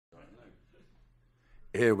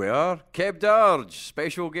Here we are, Keb Darge,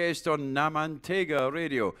 special guest on Na Manteiga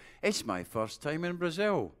radio. It's my first time in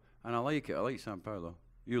Brazil, and I like it. I like Sao Paulo.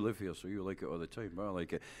 You live here, so you like it all the time, but I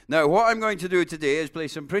like it. Now, what I'm going to do today is play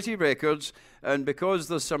some pretty records, and because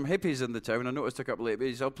there's some hippies in the town, I noticed a couple of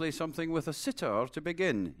hippies, I'll play something with a sitar to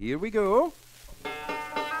begin. Here we go.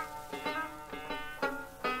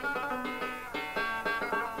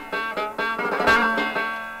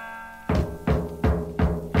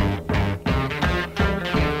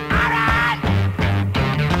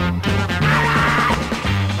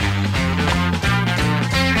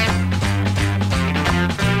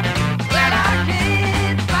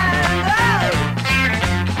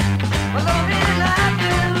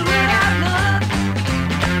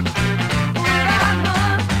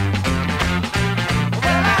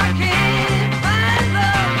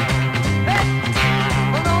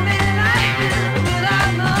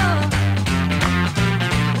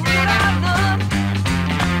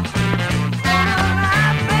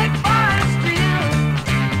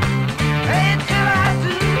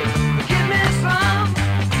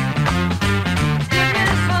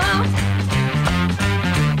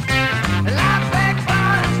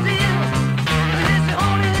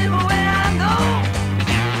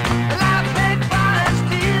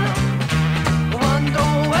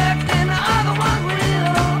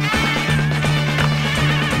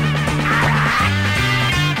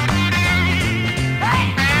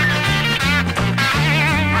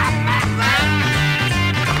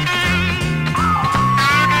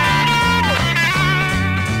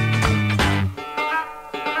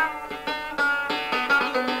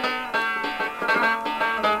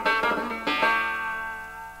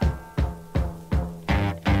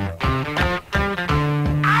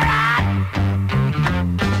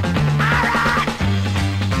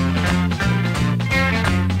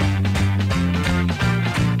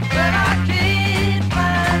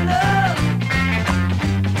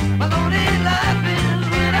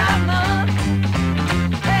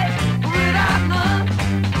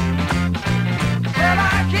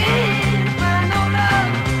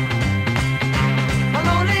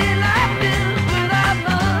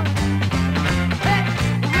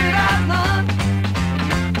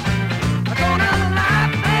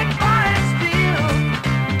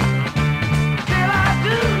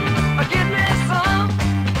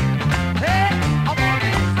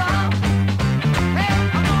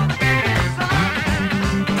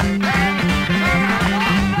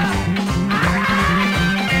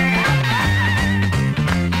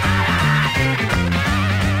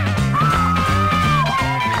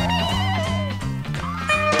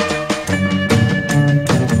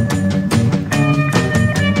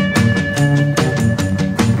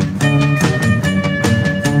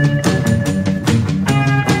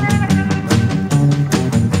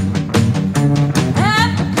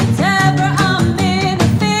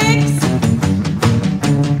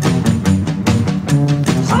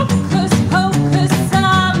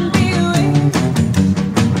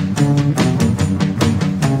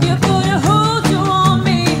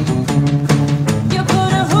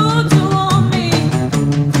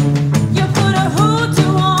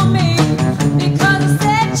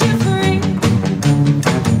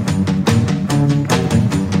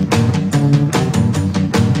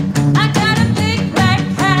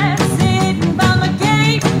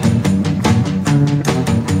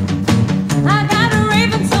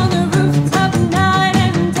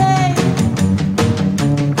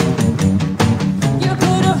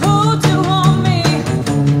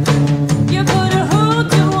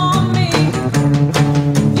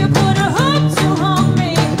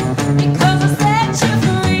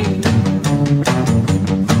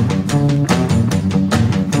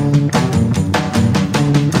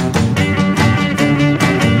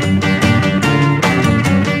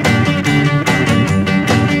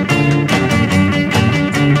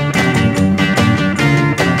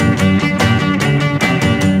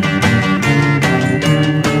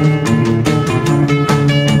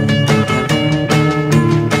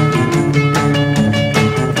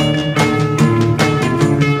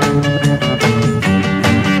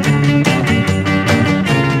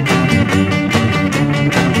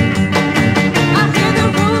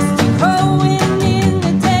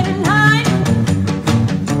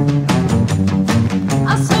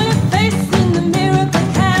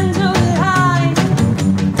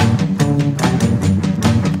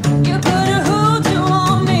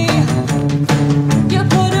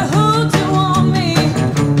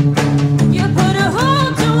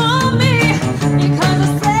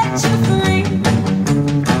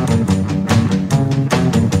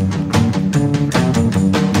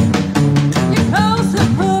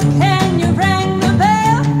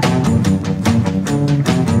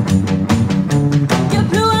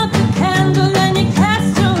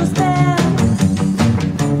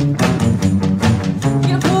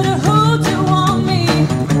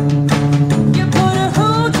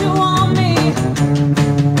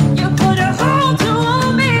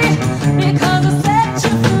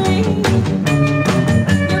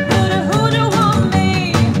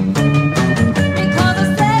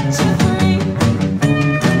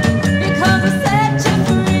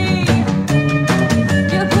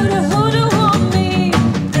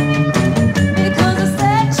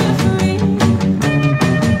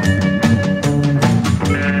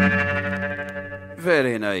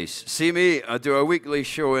 See me, I do a weekly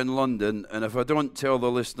show in London, and if I don't tell the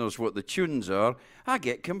listeners what the tunes are, I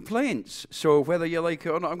get complaints. So whether you like it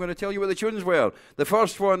or not, I'm going to tell you what the tunes were. The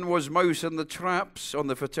first one was Mouse and the Traps on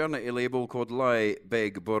the fraternity label called Lie,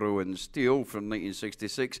 Beg, Borrow and Steal from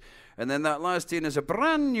 1966. And then that last tune is a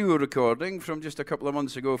brand new recording from just a couple of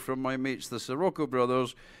months ago from my mates, the Sirocco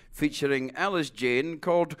Brothers, featuring Alice Jane,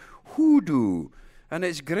 called Hoodoo. And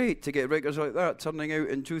it's great to get records like that turning out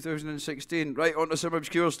in 2016. Right, on to some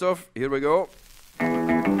obscure stuff. Here we go. Say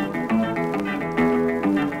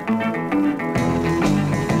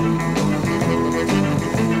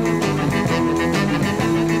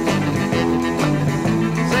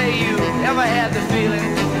you ever had the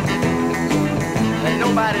feeling that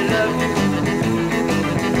nobody loved you?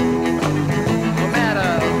 No matter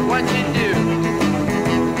what you do,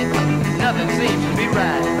 nothing seems to be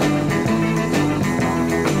right.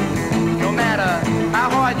 No matter how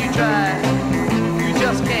hard you try, you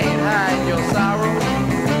just can't hide your sorrow.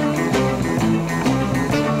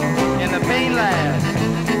 And the pain lasts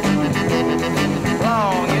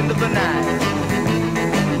long into the night.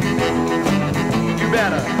 You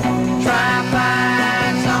better try and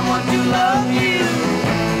find someone to love you.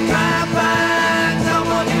 Try and find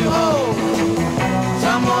someone to hold.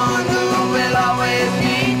 Someone who will always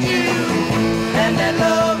need you. And that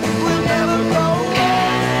love will never grow.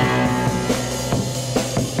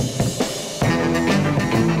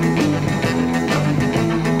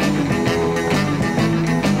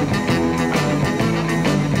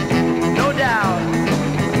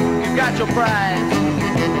 Your pride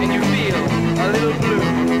and you feel a little blue.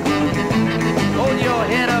 Hold your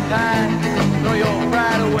head up high, throw your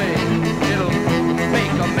pride away. It'll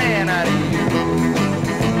make a man out of you.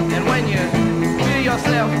 And when you feel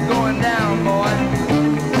yourself going down, boy,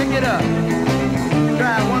 pick it up.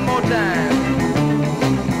 Try one more time.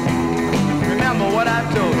 Remember what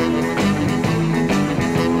I've told you.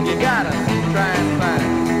 You gotta try and find.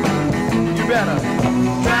 You better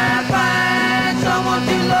try and find someone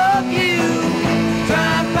to love you. Try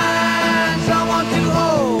and find someone to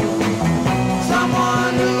hold.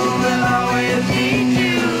 Someone who will always need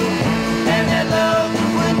you. And that love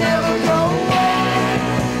will never grow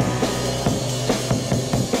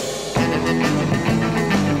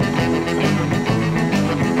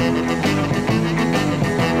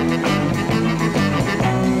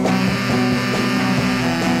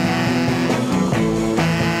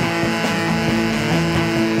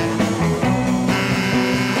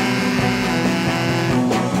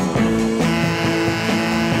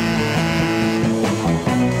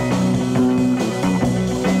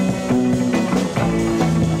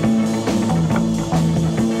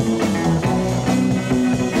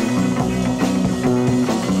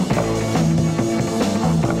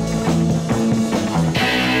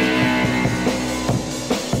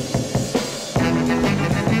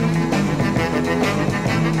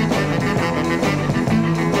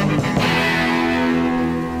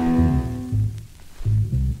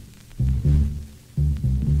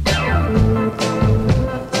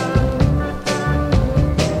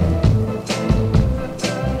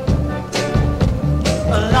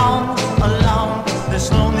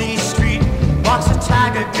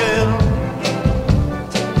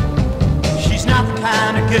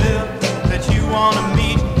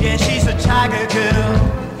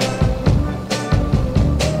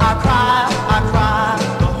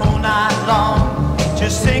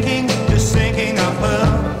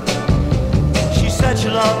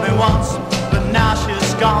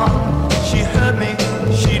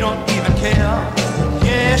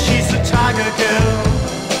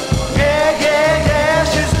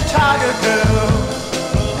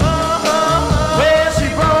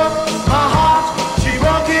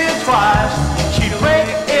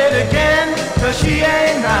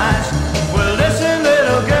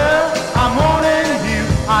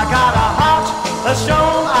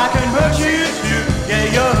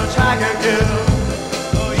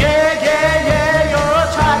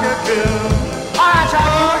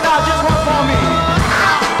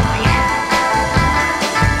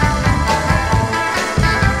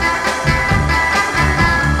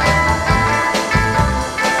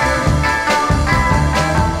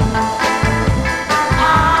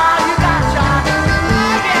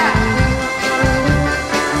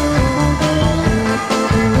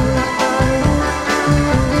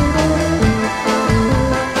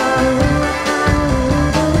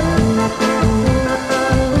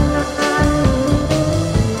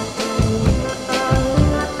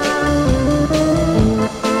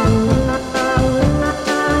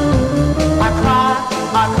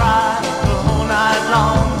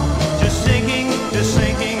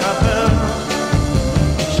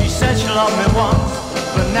me once,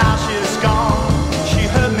 but now she's gone. She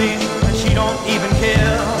hurt me and she don't even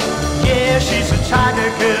care. Yeah, she's a tiger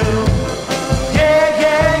girl. Yeah,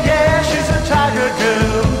 yeah, yeah, she's a tiger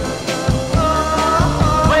girl.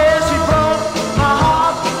 Well, she broke my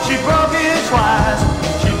heart, she broke it twice.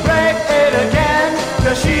 She'd break it again,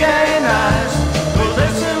 'cause she ain't nice. Well,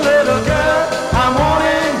 listen, little girl, I'm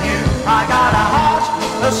warning you. I got a heart,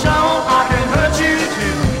 a stone, I can hurt you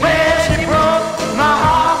too. Well, she broke my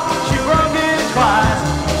heart, she broke it twice.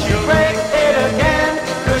 She'll break it again,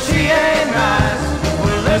 'cause she ain't nice.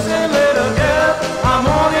 Well, listen, little girl, I'm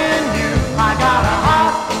warning you. I got a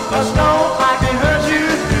heart, a stone, I can hurt you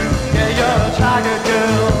too. Yeah, you're a tiger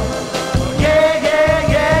girl. Yeah,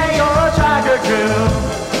 yeah, yeah, you're a tiger girl.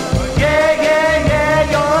 Yeah, yeah, yeah,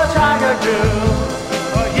 you're a tiger girl.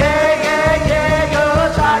 Yeah, yeah, yeah, you're a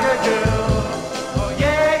tiger girl.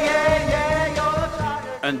 Yeah, yeah, yeah, you're a tiger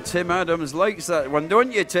girl. And Tim Adams likes that one,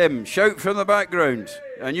 don't you, Tim? Shout from the background.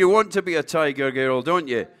 And you want to be a tiger girl, don't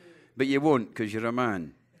you? But you won't, because you're a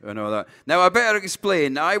man. I know that. Now, I better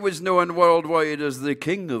explain. I was known worldwide as the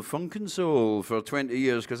king of funk and soul for 20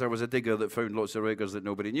 years because I was a digger that found lots of records that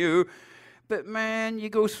nobody knew. But, man, you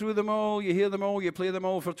go through them all, you hear them all, you play them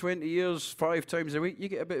all for 20 years, 5 times a week, you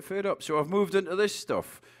get a bit fed up. So I've moved into this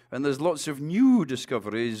stuff. And there's lots of new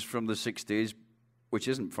discoveries from the 60s, which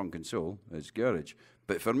isn't funk and soul, it's garage.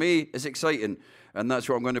 But for me, it's exciting, and that's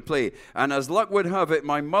what I'm going to play. And as luck would have it,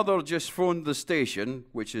 my mother just phoned the station,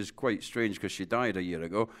 which is quite strange because she died a year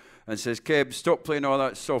ago, and says, Keb, stop playing all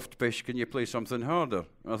that soft pish, can you play something harder?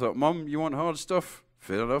 I thought, Mum, you want hard stuff?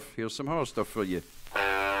 Fair enough, here's some hard stuff for you. I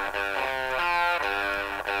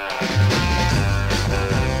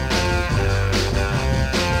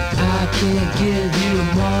can't give you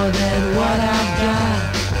more than what I've got.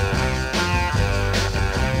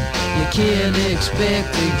 You can't expect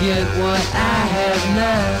to get what I have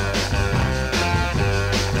now.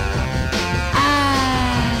 I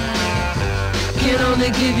can only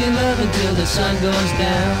give you love until the sun goes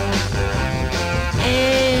down,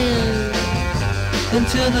 and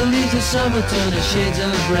until the leaves of summer turn to shades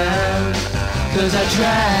of brown. 'Cause I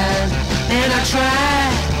tried, and I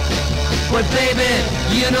tried, but baby,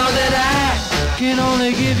 you know that I can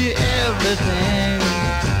only give you everything.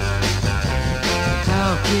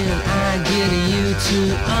 How can I get you to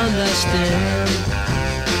understand?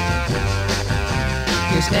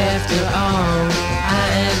 'Cause after all, I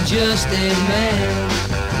am just a man.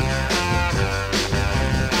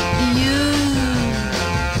 You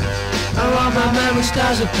are all my memory,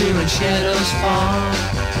 stars appear and shadows fall.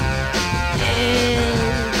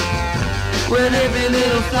 And when every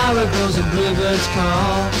little flower grows and bluebirds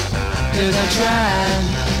call. 'Cause I tried,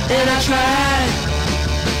 and I tried,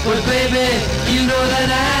 but baby, you know that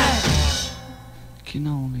I can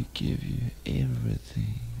only give you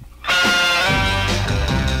everything.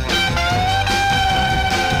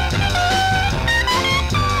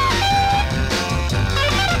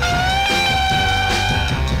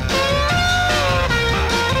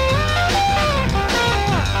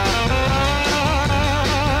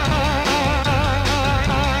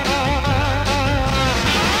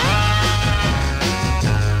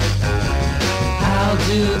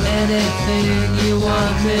 Do anything you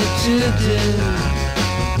want me to do,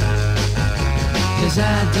 'cause I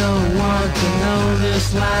don't want to know this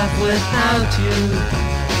life without you.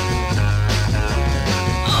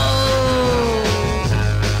 Oh,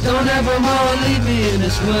 don't ever more leave me in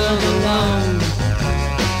this world alone.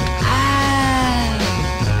 I'd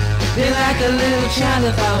be like a little child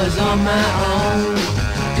if I was on my own.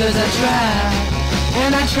 'Cause I tried,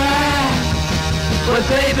 and I tried, but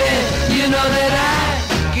baby, you know that I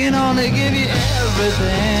can only give you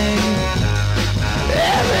everything.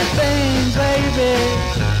 Everything, baby.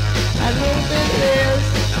 A little bit of this.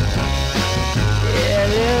 Yeah, a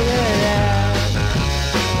little bit of that.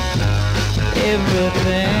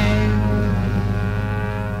 Everything.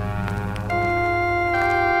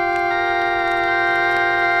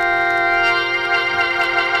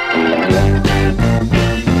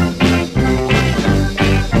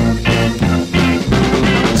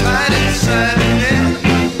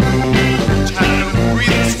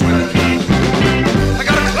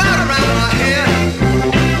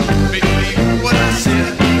 Make me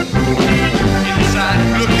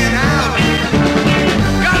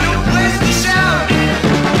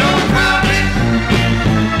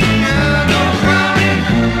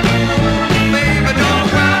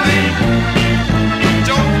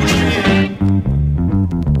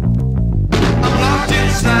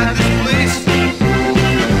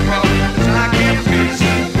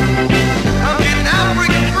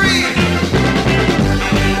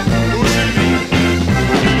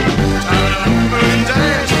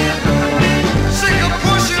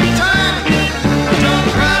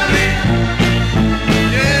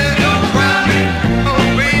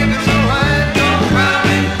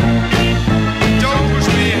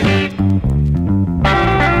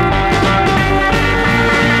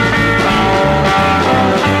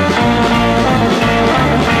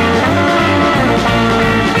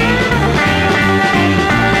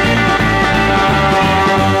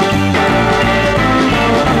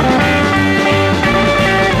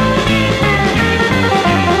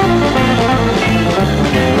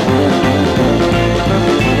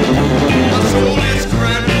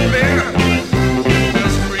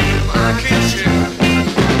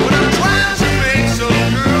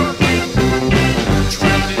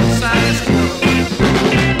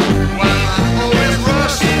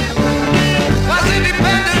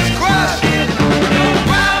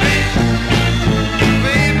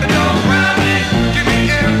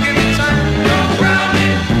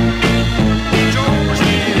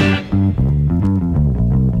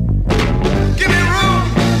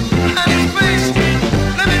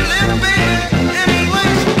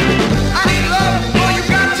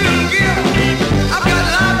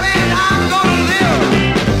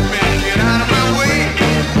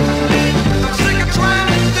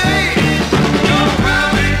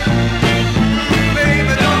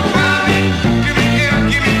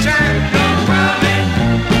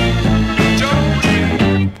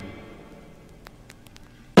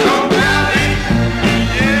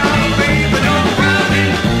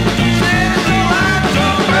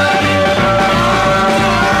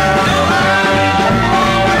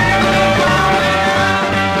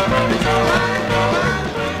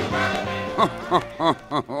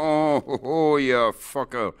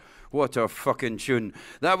motherfucker. What a fucking tune.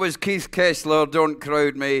 That was Keith Kessler, Don't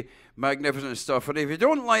Crowd Me. Magnificent stuff. And if you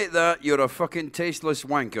don't like that, you're a fucking tasteless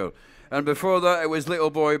wanker. And before that, it was Little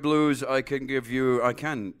Boy Blues. I can give you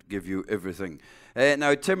everything.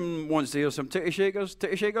 Now, Tim wants to hear some Titty Shakers.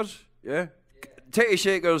 Titty Shakers? Yeah? Titty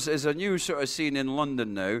Shakers is a new sort of scene in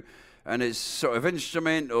London now. And it's sort of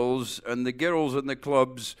instrumentals, and the girls in the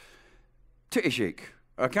clubs titty shake.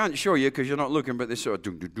 I can't show you because you're not looking, but they sort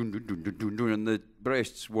of dun, and the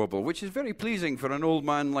breasts wobble, which is very pleasing for an old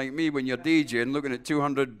man like me when you're DJing, looking at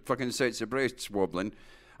 200 fucking sets of breasts wobbling.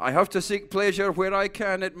 I have to seek pleasure where I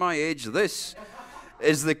can at my age. This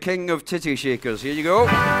is the king of titty shakers. Here you go.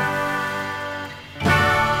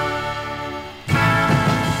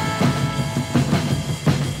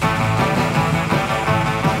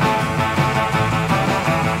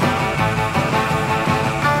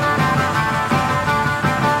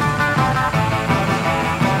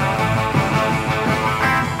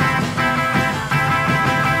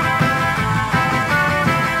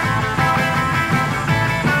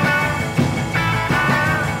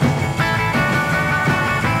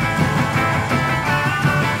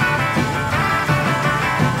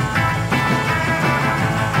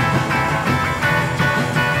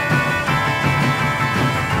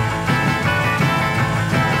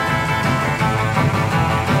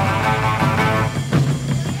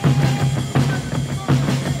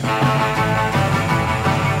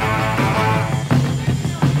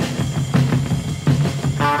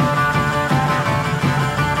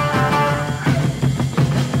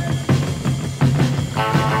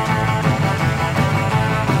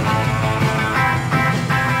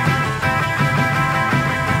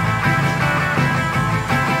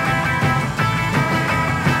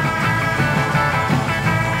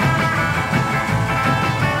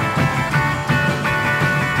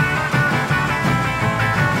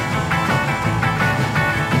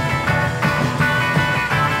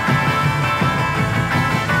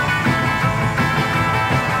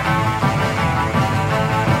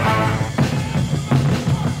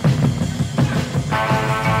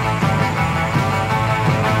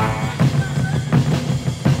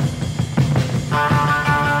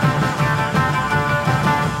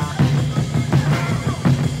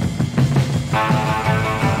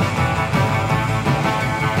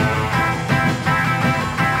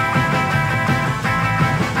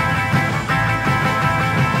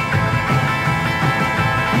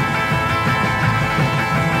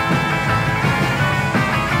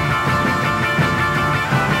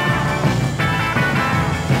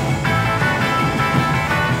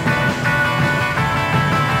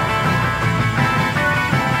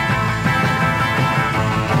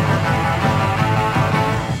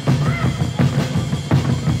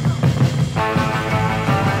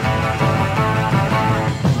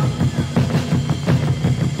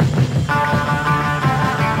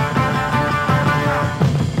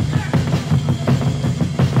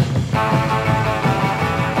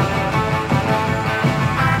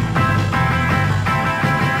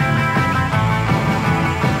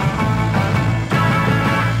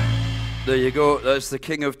 There you go, that's the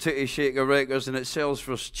king of Titty Shaker Records, and it sells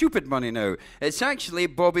for stupid money now. It's actually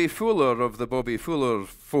Bobby Fuller of the Bobby Fuller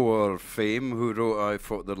 4 fame who wrote I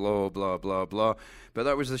Fought the Law, blah, blah, blah. But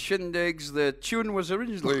that was the Shindigs. The tune was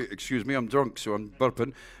originally, excuse me, I'm drunk, so I'm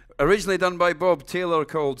burping, originally done by Bob Taylor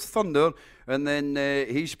called Thunder, and then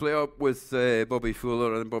he split up with Bobby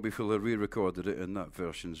Fuller, and Bobby Fuller re-recorded it, and that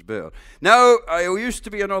version's better. Now, I used to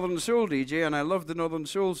be a Northern Soul DJ, and I loved the Northern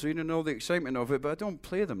Soul scene and all the excitement of it, but I don't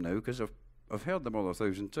play them now because I've heard them all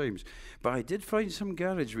 1,000 times. But I did find some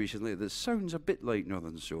garage recently that sounds a bit like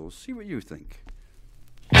Northern Soul. See what you think.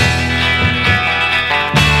 I'm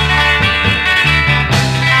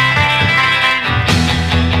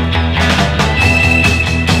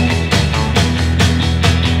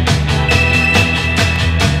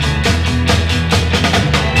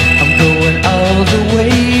going all the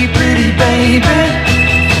way, pretty baby,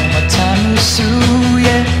 for my time to sue,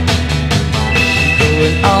 yeah.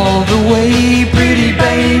 Going all the way, pretty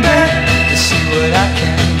baby, to see what I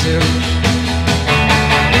can do.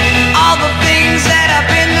 All the things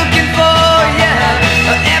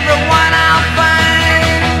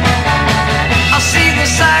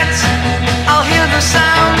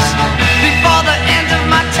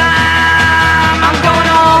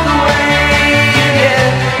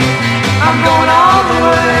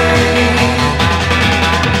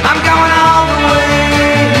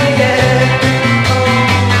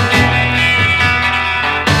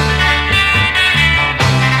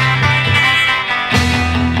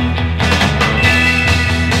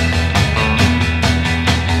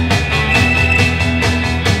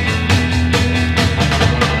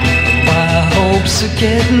are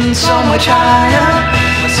getting so much higher.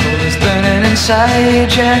 My soul is burning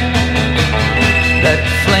inside, yeah. That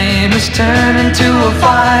flame is turning to a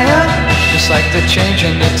fire, just like the change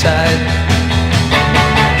in the tide.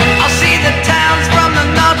 I'll see the towns from the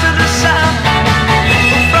north to the south,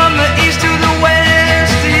 from the east to the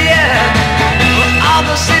west, yeah. All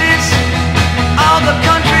the cities, all the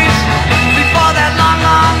countries, before that long,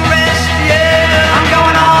 long rest, yeah. I'm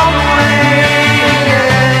going all the way,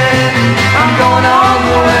 yeah. I'm going all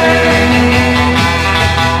the way.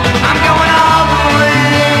 I'm going all the way,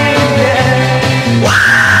 yeah. Wow.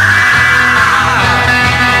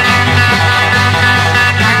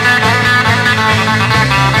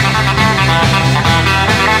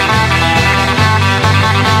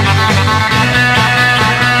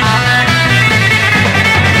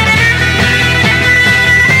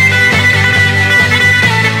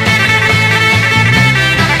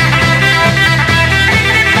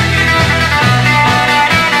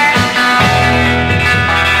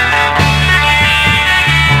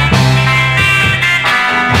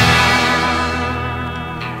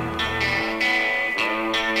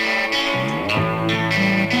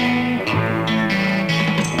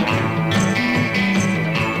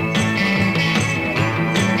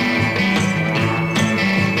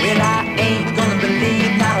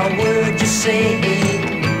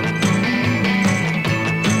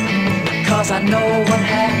 I know what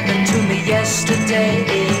happened to me yesterday.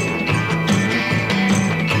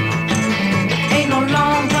 Ain't no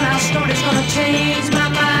long when our story's gonna change my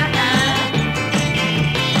mind,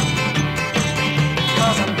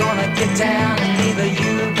 'cause I'm gonna get down and leave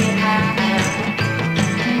you behind.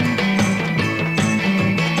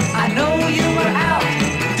 I know you were out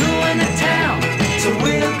doing the town, so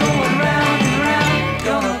we're going round and round.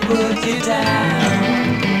 Gonna put you down,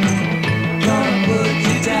 gonna put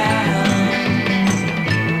you down.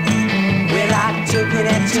 Took it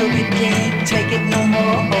and took it, can't take it no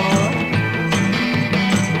more.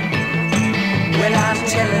 Well, I'm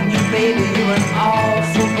telling you, baby, you're an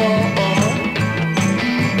awful boy.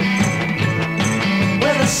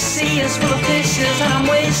 Well, the sea is full of fishes and I'm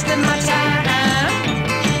wasting my time.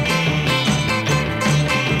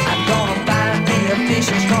 I'm gonna find me a fish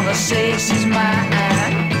who's gonna say she's mine.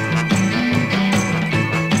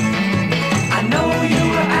 I know you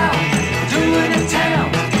were out doing the town,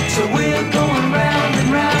 so we're going round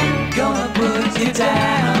and round. Gonna put you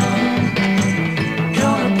down,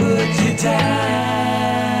 gonna put you down.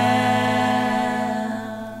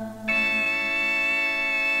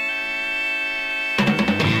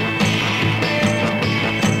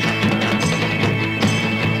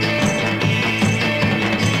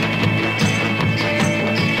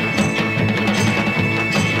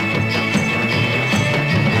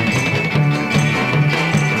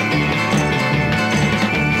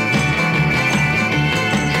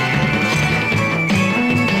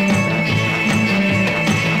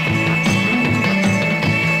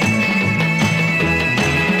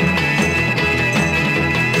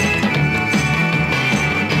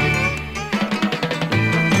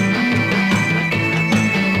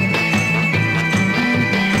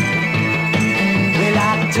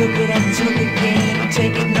 Took it and took it, can't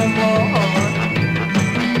take it no more.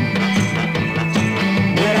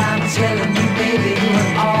 Well, I'm telling you, baby, you're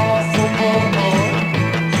an awful boy.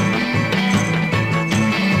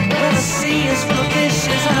 Well, the sea is full of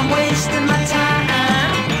fishes and I'm wasting my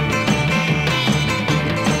time.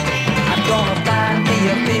 I'm gonna find me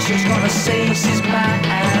a fish who's gonna say she's mine.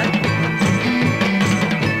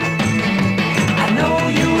 I know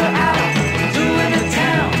you were out doing the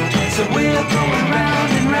town, so we're going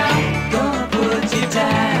round and round. Gonna put you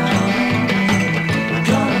down,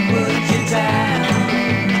 gonna put you down,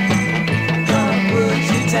 gonna put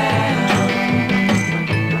you down.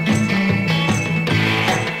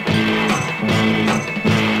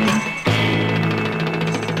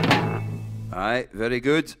 Aye, very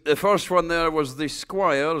good. The first one there was the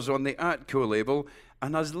Squires on the Atco label,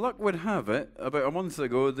 and as luck would have it, about a month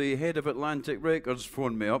ago, the head of Atlantic Records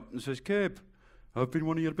phoned me up and says, Keb, I've been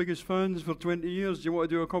one of your biggest fans for 20 years. Do you want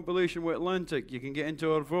to do a compilation with Atlantic? You can get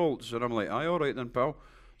into our vaults. And I'm like, aye, all right then, pal.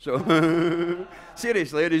 So,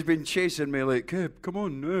 seriously, and he's been chasing me like, Keb, come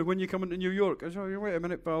on, when you coming to New York? I said, oh, wait a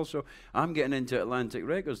minute, pal. So I'm getting into Atlantic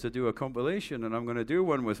Records to do a compilation, and I'm going to do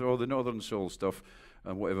one with all the Northern Soul stuff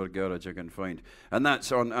and whatever garage I can find. And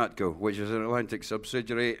that's on Atco, which is an Atlantic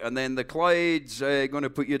subsidiary. And then the Clyde's Going to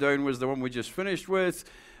Put You Down was the one we just finished with.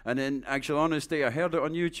 And in actual honesty, I heard it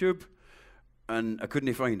on YouTube, and I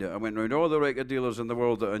couldn't find it. I went round all the record dealers in the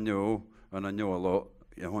world that I know, and I know a lot,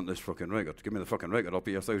 I want this fucking record. Give me the fucking record. I'll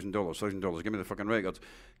pay you $1,000. $1,000. Give me the fucking record.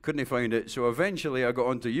 Couldn't find it. So eventually I got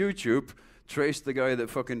onto YouTube, traced the guy that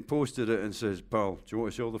fucking posted it and says, pal, do you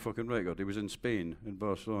want to sell the fucking record? He was in Spain, in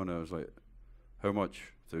Barcelona. I was like, how much?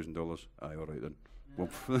 $1,000. Aye, all right then. Well,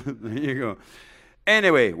 there you go.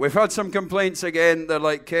 Anyway, we've had some complaints again. They're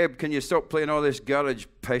like, Keb, can you stop playing all this garage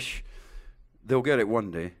pish? They'll get it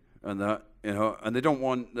one day, and that, you know, and they don't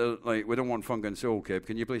want, like, we don't want funk and soul, Keb.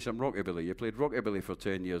 Can you play some rockabilly? You played rockabilly for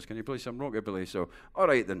 10 years. Can you play some rockabilly? So, all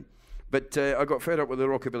right then. But I got fed up with the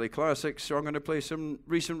rockabilly classics, so I'm going to play some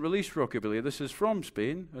recent release rockabilly. This is from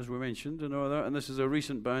Spain, as we mentioned, and all that, and this is a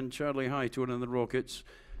recent band, Charlie Hightone and the Rockets.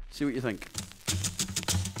 See what you think.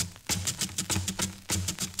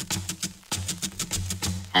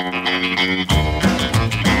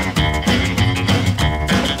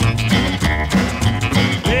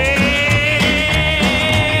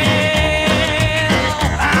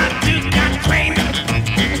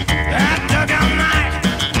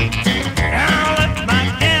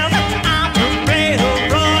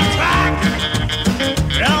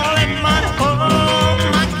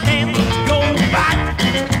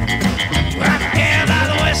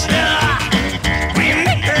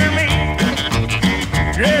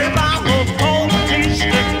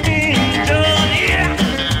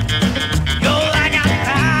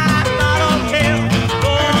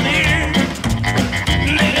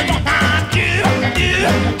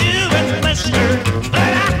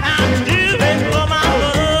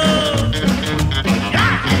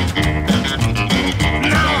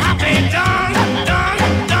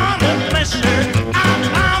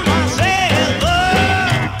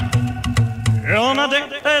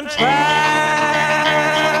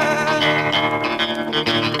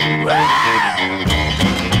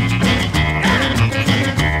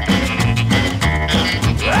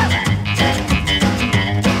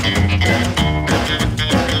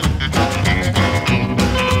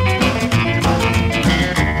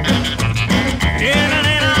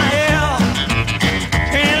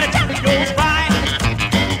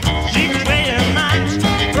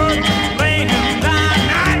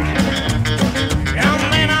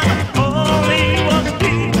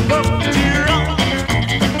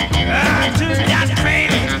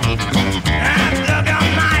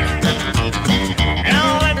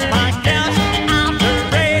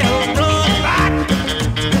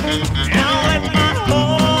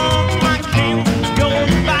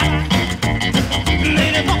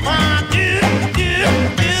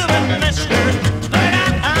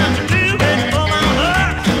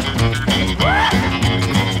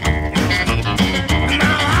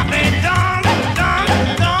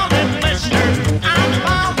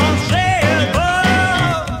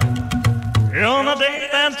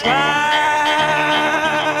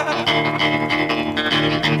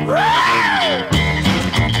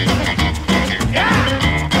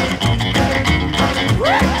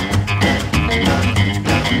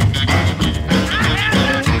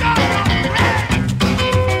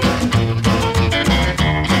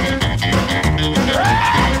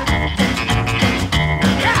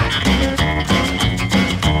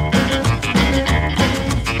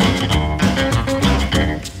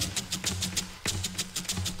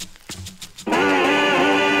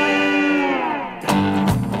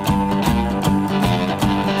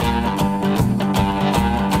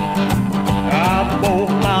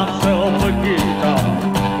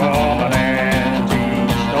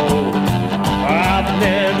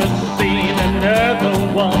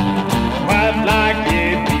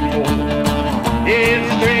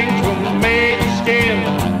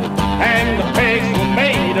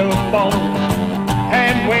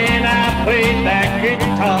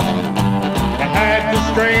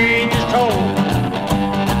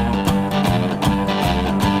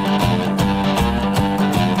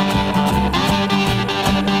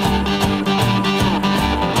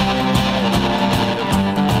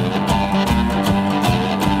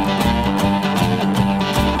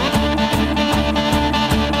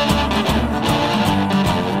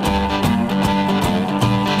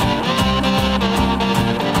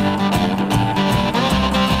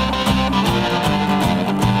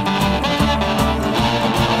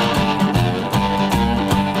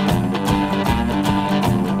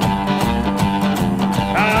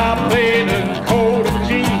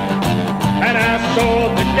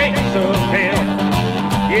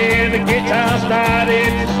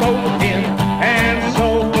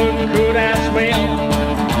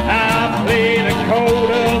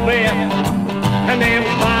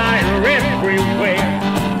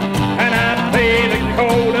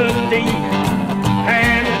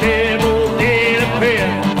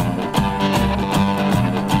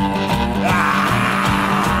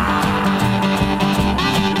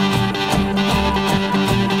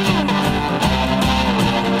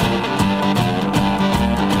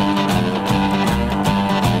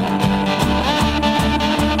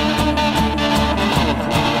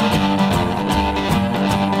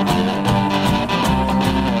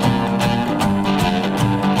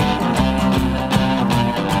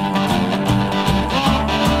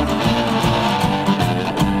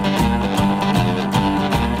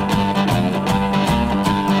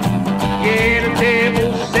 Yeah, the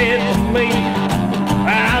devil said to me,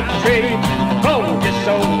 I'll trade for your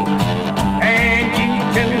soul, and you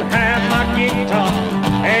can have my guitar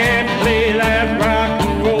and play that rock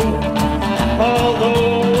and roll. All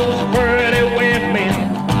those pretty women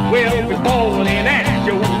will be falling at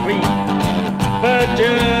your feet, but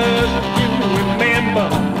just you remember,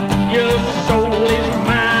 your soul is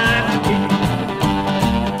mine to keep.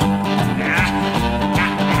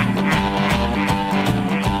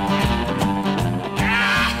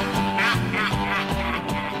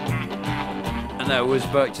 And that was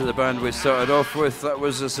back to the band we started off with. That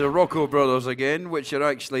was the Sirocco Brothers again, which are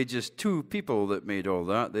actually just two people that made all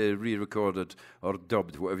that. They re-recorded or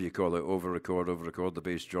dubbed, whatever you call it, over-record the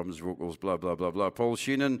bass, drums, vocals, blah, blah, blah, blah. Paul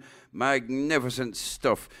Sheenan, magnificent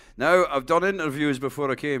stuff. Now, I've done interviews before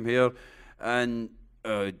I came here, and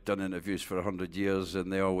I've done interviews for 100 years,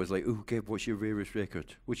 and they always like, oh, Keb, what's your rarest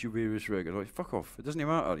record? What's your rarest record? I'm like, fuck off, it doesn't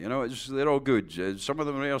even matter, you know, they're all good. Some of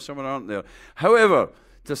them are rare, some aren't there. However,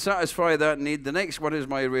 to satisfy that need, the next one is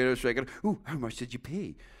my rarest record. Ooh, how much did you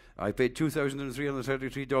pay? I paid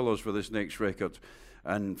 $2,333 for this next record.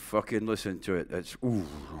 And fucking listen to it. It's, ooh,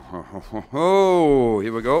 oh,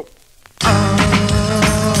 here we go.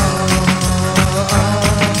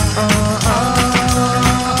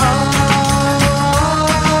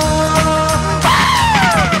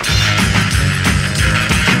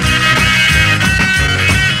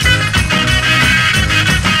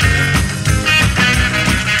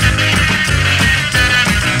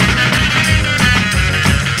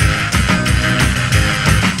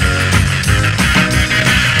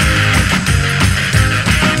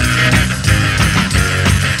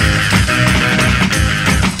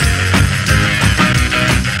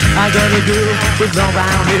 I got a girl with long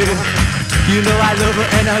brown hair. You know I love her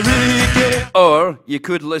and I really care. Or you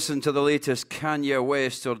could listen to the latest Kanye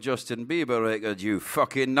West or Justin Bieber record, you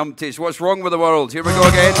fucking numpties. What's wrong with the world? Here we go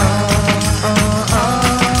again.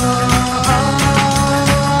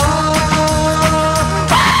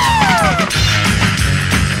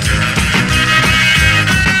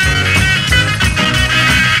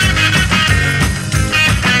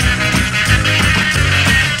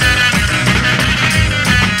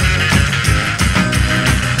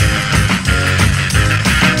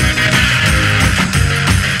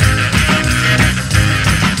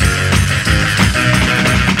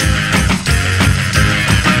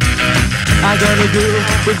 I got a girl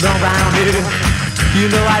with long brown hair. You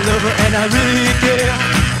know I love her and I really care.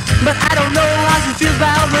 But I don't know how she feels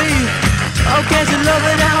about me. Oh, can she love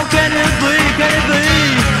me now? Can it be? Can it be?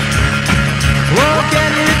 Oh,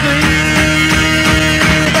 can it be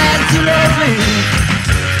that she loves me?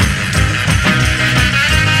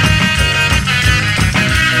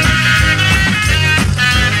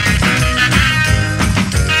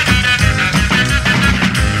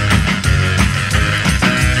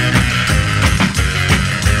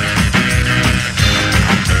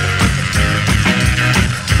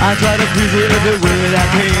 I try to please her every way that I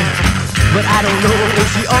can, but I don't know if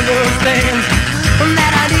she understands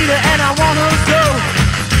that I need her and I want her so,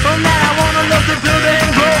 that I want to love the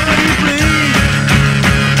building grow. Please, please,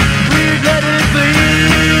 please let it be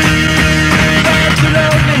that you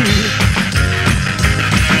love me.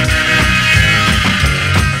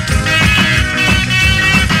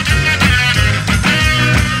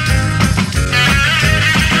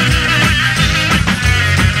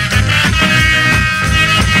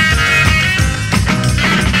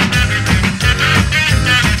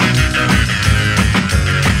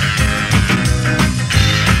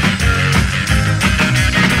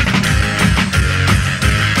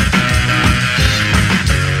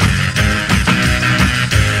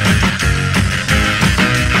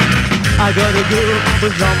 I got a girl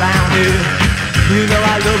with long brown hair. You know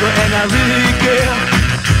I love her and I really care.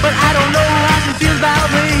 But I don't know how she feels about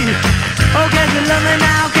me. Oh, can she love me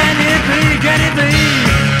now? Can it be? Can it be?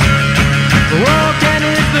 Oh, can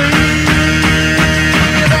it be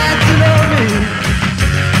that you love me?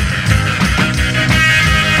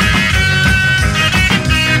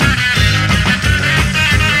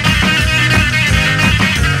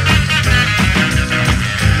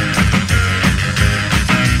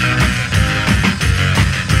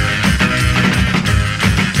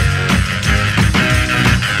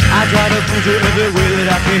 I try to push her every way that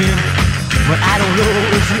I can, but I don't know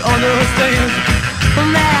if she understands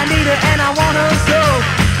that I need her and I want her so,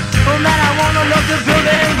 that I want to love the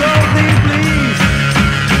building grow. Please, please,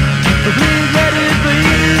 please let it be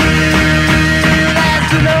that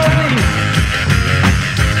you love me.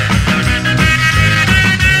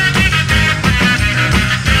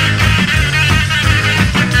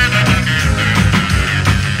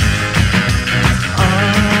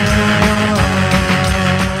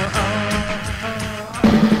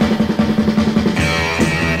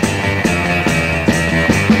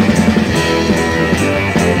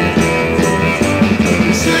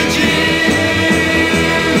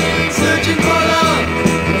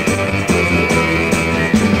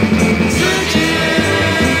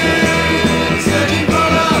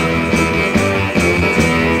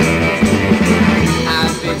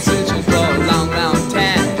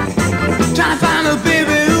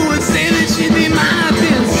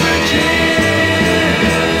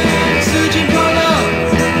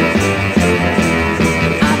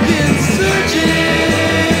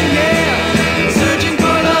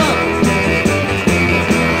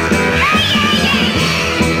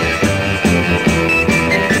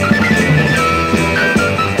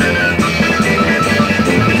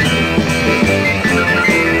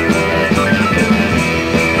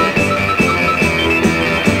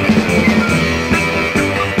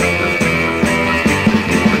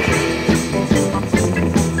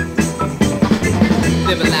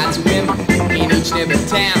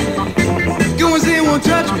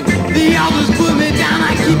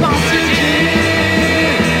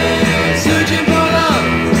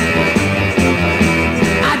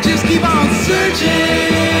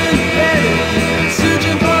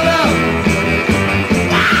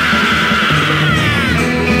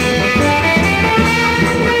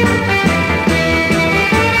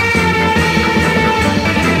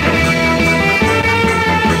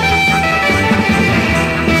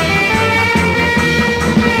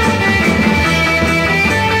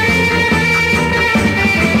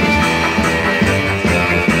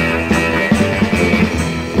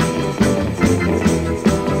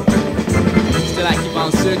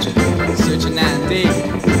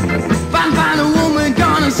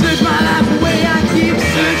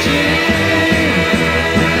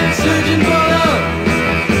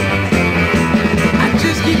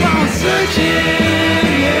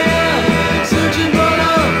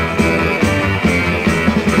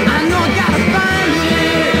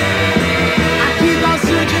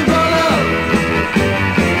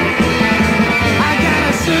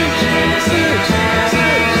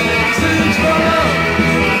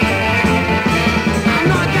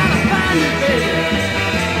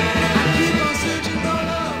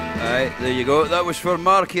 you go. That was for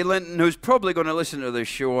Marky Linton, who's probably going to listen to this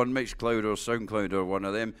show on Mixcloud or Soundcloud or one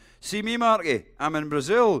of them. See me, Marky? I'm in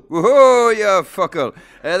Brazil. Whoa, you fucker.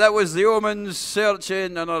 That was the Omens,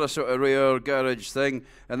 Searching, another sort of rare garage thing.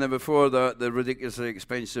 And then before that, the ridiculously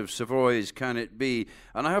expensive Savoy's Can It Be?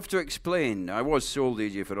 And I have to explain, I was soul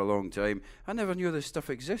DJ for a long time. I never knew this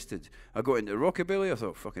stuff existed. I got into rockabilly. I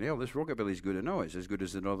thought, fucking hell, this rockabilly's good enough. It's as good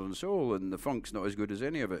as the Northern Soul, and the funk's not as good as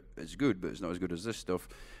any of it. It's good, but it's not as good as this stuff.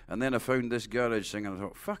 And then I found this garage thing, and I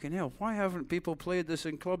thought, fucking hell, why haven't people played this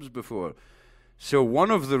in clubs before? So one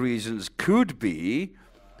of the reasons could be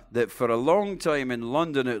that for a long time in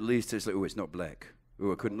London at least, it's like, oh, it's not black.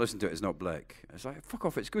 Oh, I couldn't listen to it, it's not black. It's like, fuck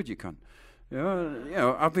off, it's good, you cunt. You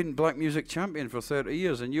know, I've been black music champion for 30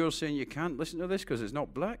 years, and you're saying you can't listen to this because it's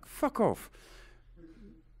not black? Fuck off.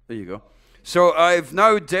 There you go. So I've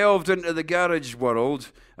now delved into the garage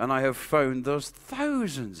world, and I have found there's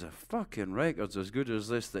thousands of fucking records as good as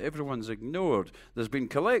this that everyone's ignored. There's been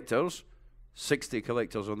collectors, 60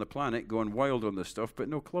 collectors on the planet going wild on this stuff, but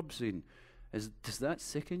no club scene. Does that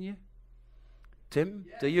sicken you? Tim,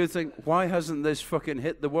 do you think, why hasn't this fucking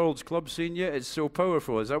hit the world's club scene yet? It's so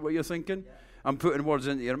powerful. Is that what you're thinking? Yeah. I'm putting words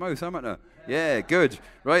into your mouth, haven't I? Yeah, good.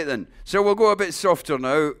 Right then. So we'll go a bit softer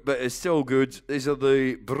now, but it's still good. These are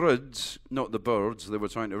the Brids, not the Birds. They were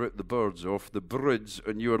trying to rip the birds off. The Brids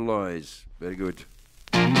and Your Lies. Very good.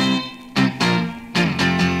 Tell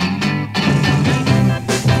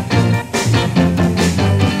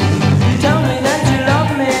me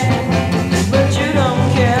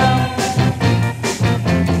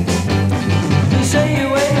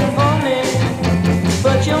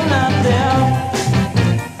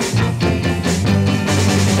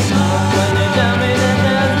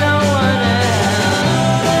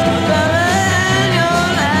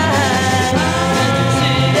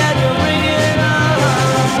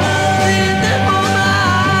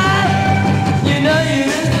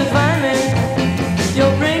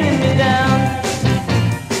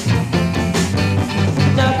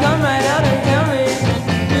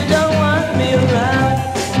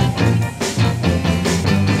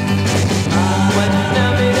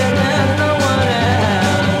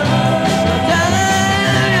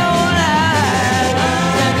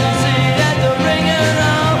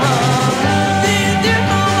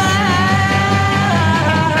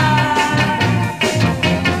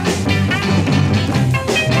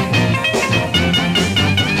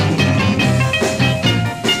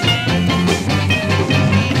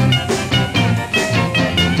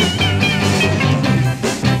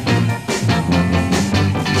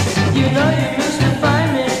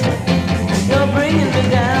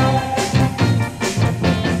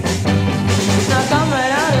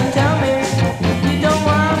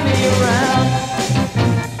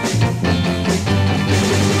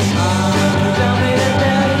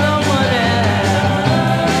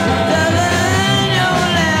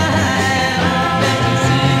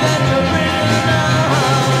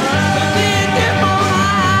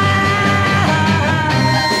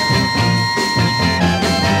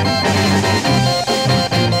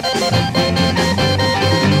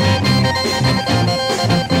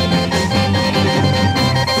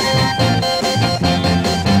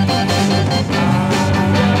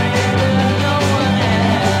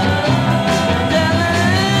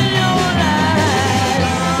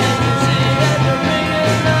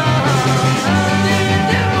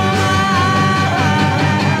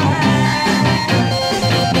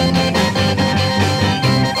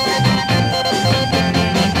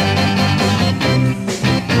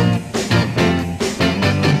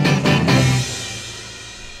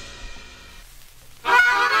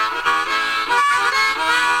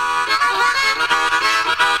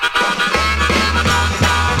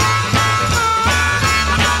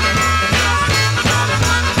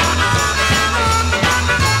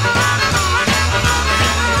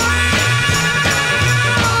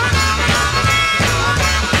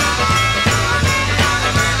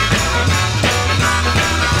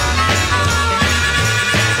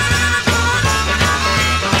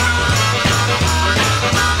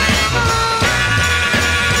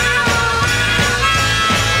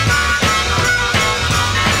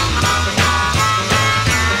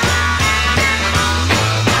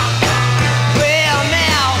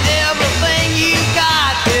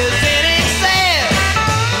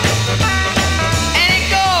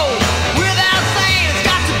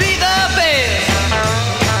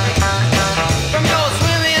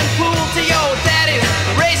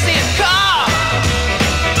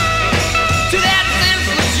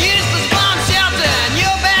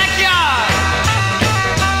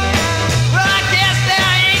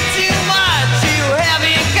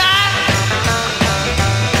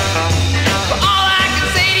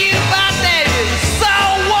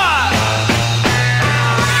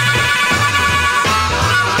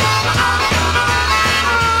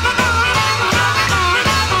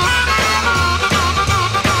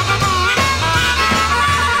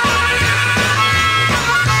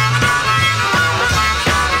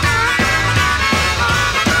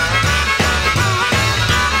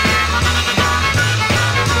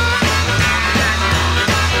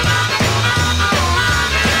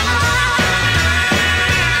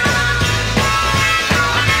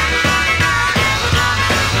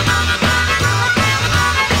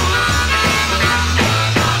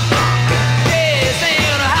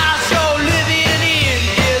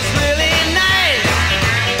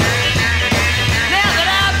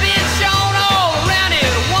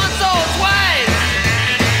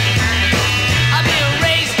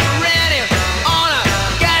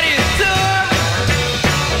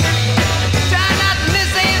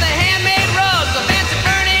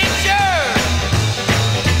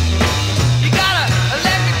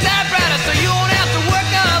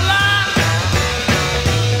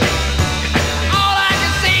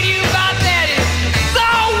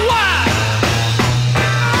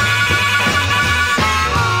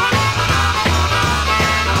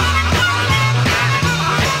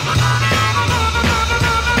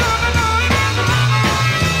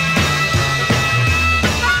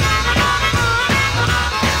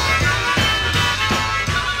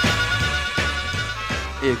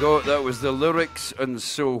go. That was the lyrics and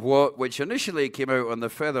So What, which initially came out on the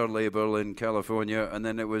Feather label in California, and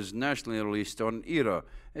then it was nationally released on Era.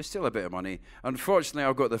 It's still a bit of money. Unfortunately,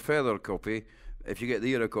 I've got the Feather copy. If you get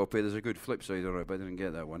the Era copy, there's a good flip side on it, but I didn't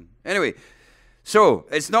get that one. Anyway, so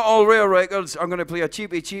it's not all rare records. I'm going to play a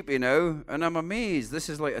cheapie now, and I'm amazed. This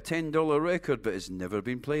is like a $10 record, but it's never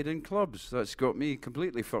been played in clubs. That's got me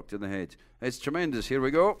completely fucked in the head. It's tremendous. Here we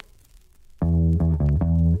go.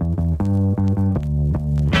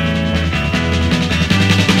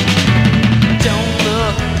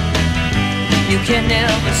 You can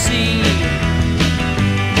never see,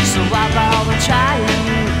 so why bother trying?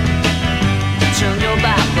 Turn your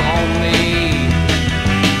back on me.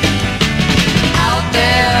 Out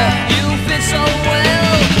there, you fit so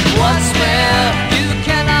well. What's where, you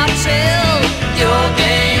cannot tell. Your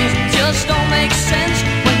games just don't make sense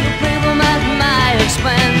when you play them at my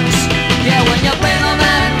expense. Yeah, when you play them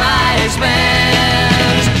at my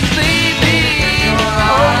expense. Baby,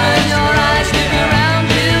 open your eyes, look around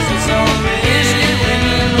you.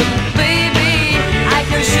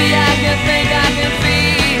 I can think, I can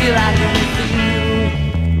feel, I can feel.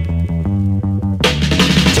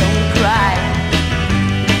 Don't cry,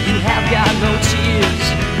 you have got no tears,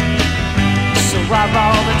 so why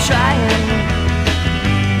bother trying?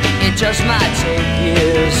 It just might take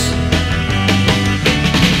years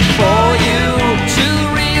for you to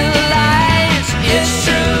realize it's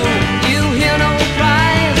true. You hear no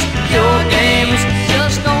cries, your games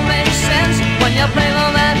just don't make sense when you play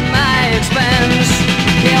them at my expense.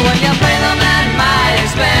 Yeah, when you play them at my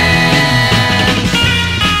expense.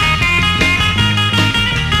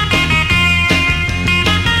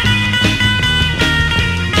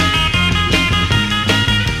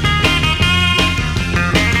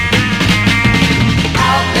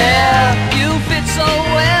 Out there, you fit so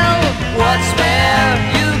well. What's fair,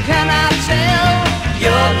 you cannot tell.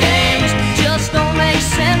 Your games just don't make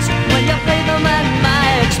sense when you play them at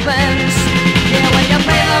my expense. Yeah, when you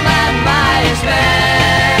play them at my expense.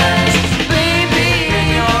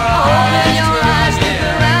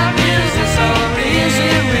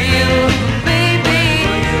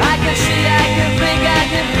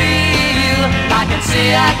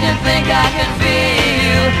 I can think, I can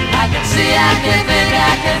feel. I can see, I can think,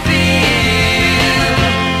 I can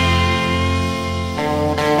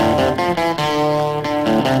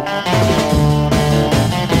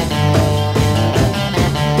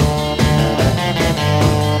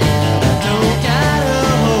Don't got a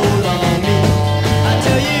hold on me, I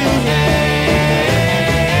tell you, hey.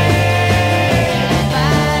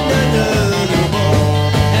 Find another boy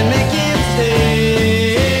and make him stay.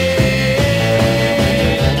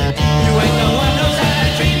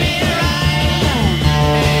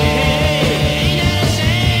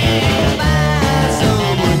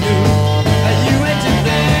 Someone new, you went to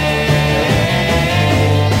bed.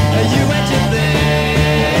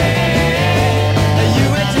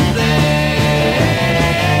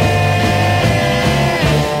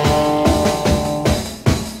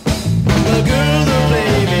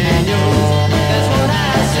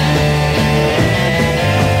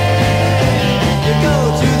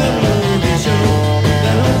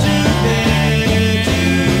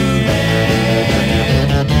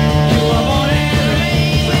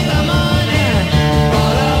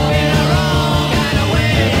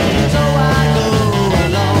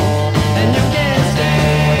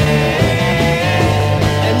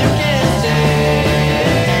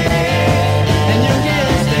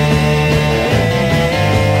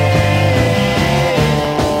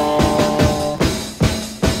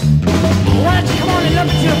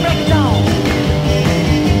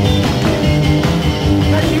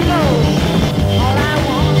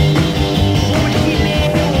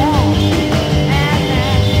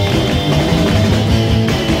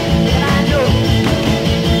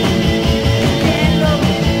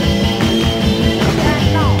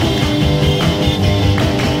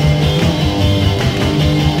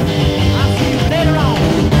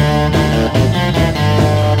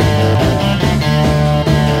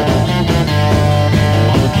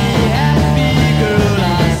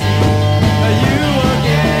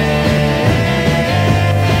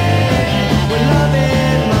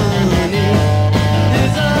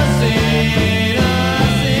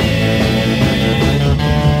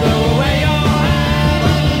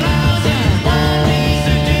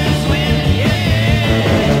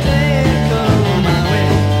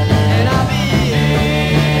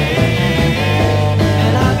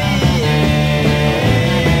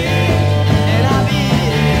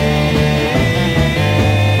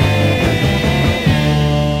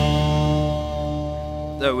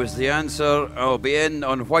 answer. I'll be in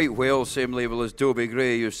on White Whale, same label as Dobie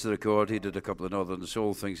Gray used to record. He did a couple of Northern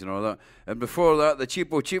Soul things and all that. And before that, the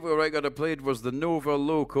cheapo record I played was the Nova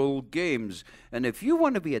Local Games. And if you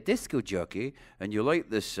want to be a disco jockey and you like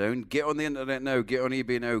this sound, get on the internet now, get on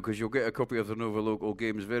eBay now, because you'll get a copy of the Nova Local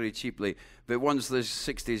Games very cheaply. But once this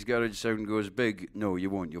 60s garage sound goes big, no, you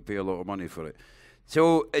won't. You'll pay a lot of money for it.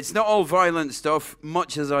 So it's not all violent stuff,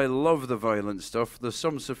 much as I love the violent stuff. There's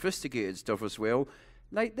some sophisticated stuff as well,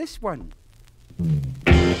 like this one.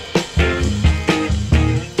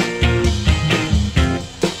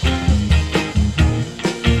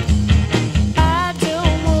 I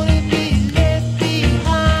don't wanna be left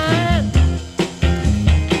behind.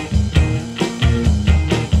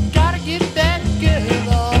 Gotta get that girl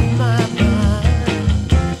off my mind.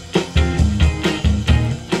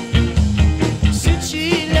 Since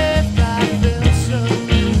she left, I felt so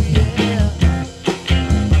blue, yeah.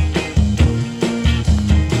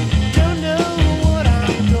 Don't know what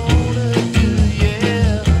I'm gonna do,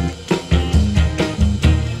 yeah.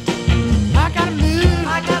 I gotta move,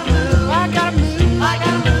 I gotta move, I gotta move, I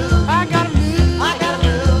gotta move, I gotta move, I gotta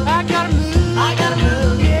move, I gotta move, I gotta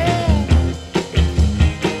move, yeah.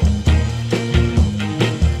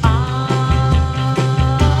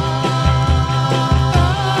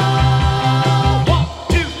 One,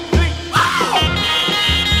 two, three,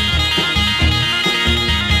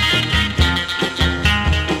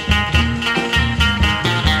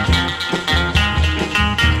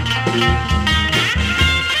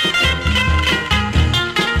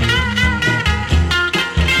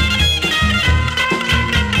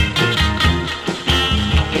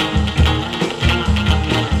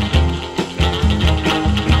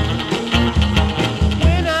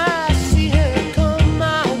 when I see her come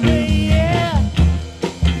my way, yeah.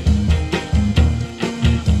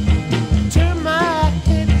 Turn my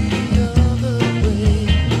head the other way,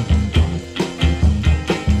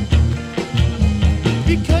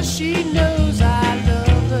 because she knows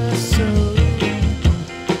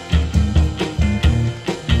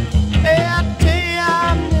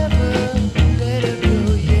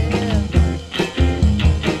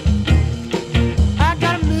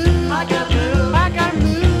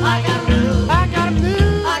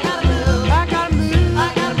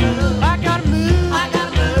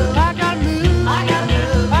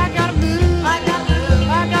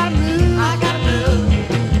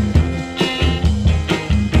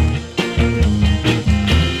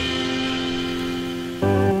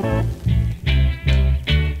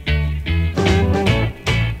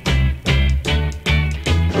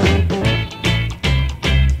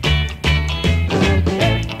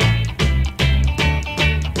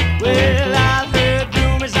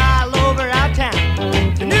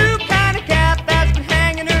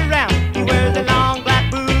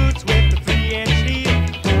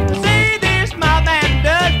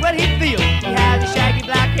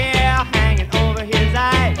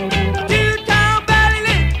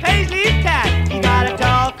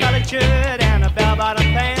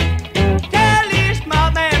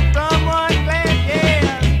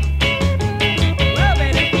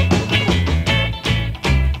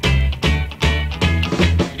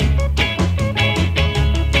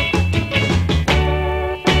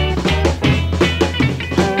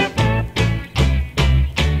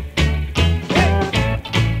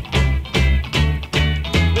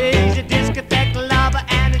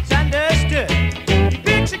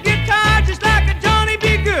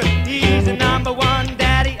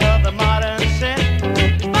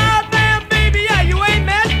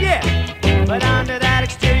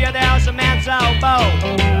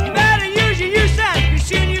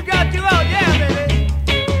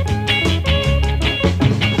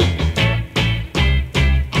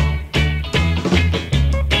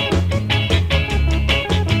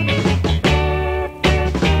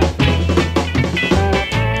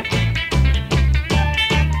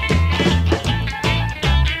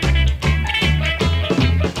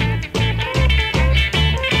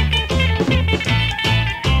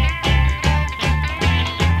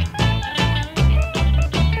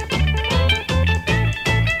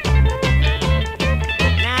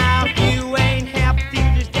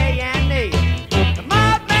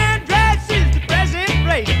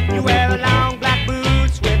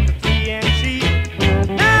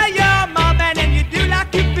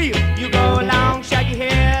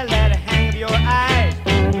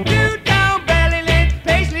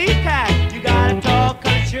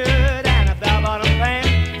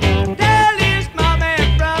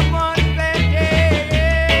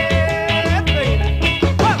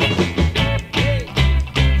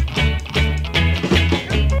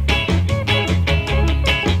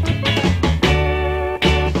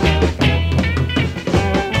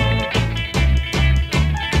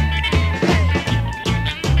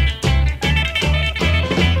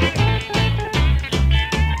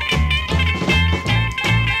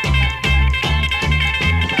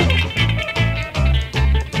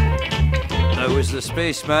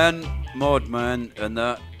Spaceman, Modman, and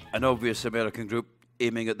that, an obvious American group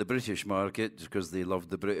aiming at the British market because they loved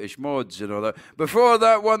the British mods and all that. Before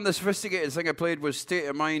that one, the sophisticated thing I played was State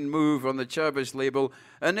of Mind Move on the Chavez label.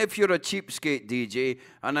 And if you're a cheapskate DJ,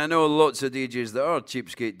 and I know lots of DJs that are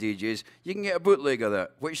cheapskate DJs, you can get a bootleg of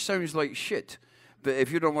that, which sounds like shit. But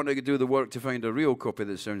if you don't want to do the work to find a real copy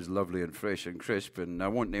that sounds lovely and fresh and crisp, and I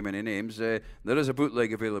won't name any names, there is a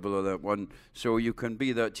bootleg available of that one, so you can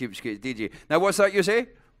be that cheapskate DJ. Now, what's that you say?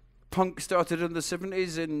 Punk started in the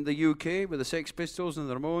 70s in the UK with the Sex Pistols and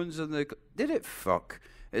the Ramones and the... Did it? Fuck.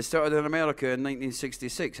 It started in America in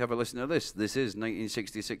 1966. Have a listen to this. This is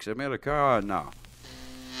 1966 Americana.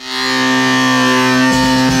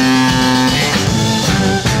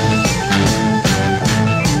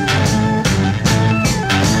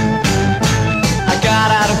 I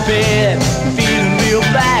got out of bed feeling real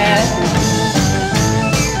bad.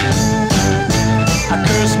 I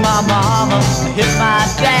cursed my mama, hit my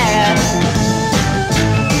dad.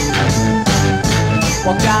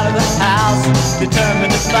 Walked out of the house,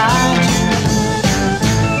 determined to find you.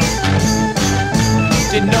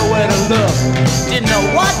 Didn't know where to look, didn't know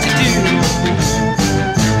what to do.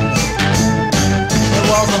 It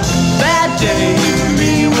was a bad day for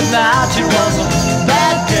me without you. It was a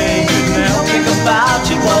bad day, couldn't help think about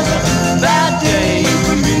you. It was a bad day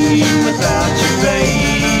for me without you, baby.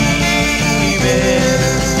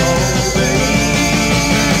 Oh, baby.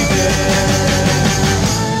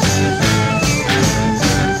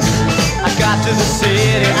 I got to the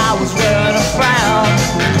city, I was wearing a frown.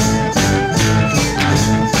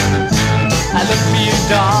 I looked for you,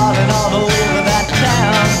 darling, all over that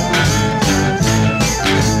town.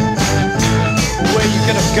 Where you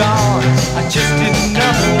could have gone, I just didn't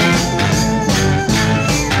know.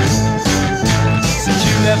 Since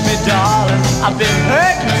you left me, darling, I've been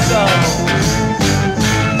hurting so.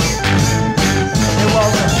 It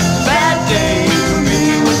was a bad day for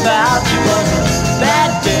me without you. It was a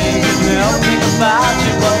bad day, couldn't help think about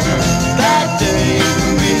you. It was a bad day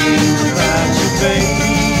for me without you,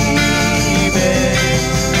 baby.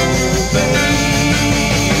 Oh, baby.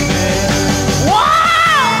 Wow!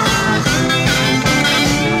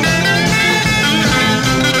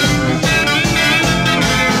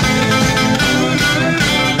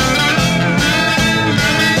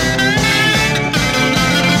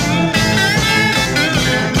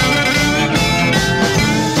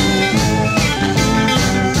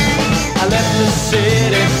 I left the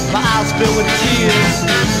city, my eyes filled with tears.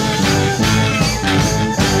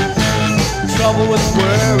 Trouble with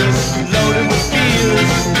worries, loaded with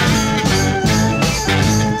fears.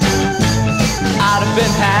 I'd have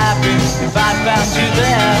been happy if I'd found you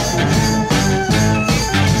there.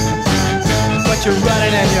 But you're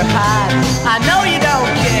running and you're hiding, I know you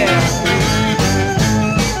don't care.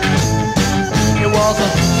 It was a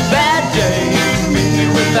bad day for me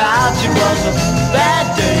without you. It was a bad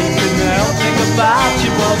day, couldn't help think about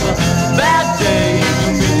you. It was a bad day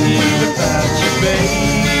for me without you, baby.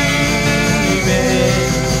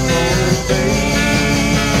 Oh, baby.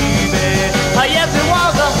 Oh, yes, it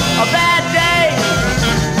was a bad day.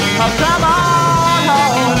 Oh, come on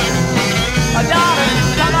home. Oh, darling,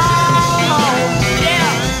 come on home. Yeah,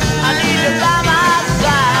 I need you by my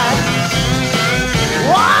side.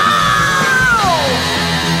 Wow!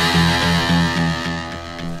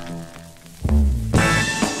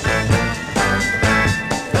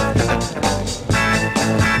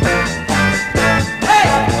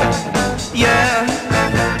 Yeah,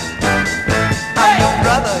 I'm your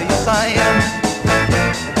brother, yes I am.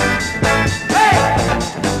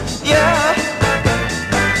 Yeah,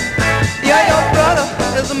 yeah, your brother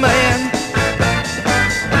is a man.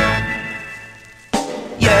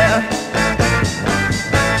 Yeah,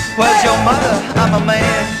 where's your mother? I'm a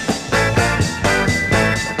man.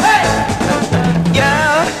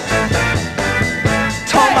 Yeah,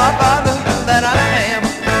 told my father that I am.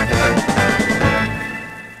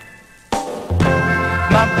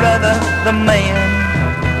 My brother, the man,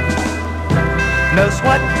 knows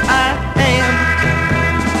what I am.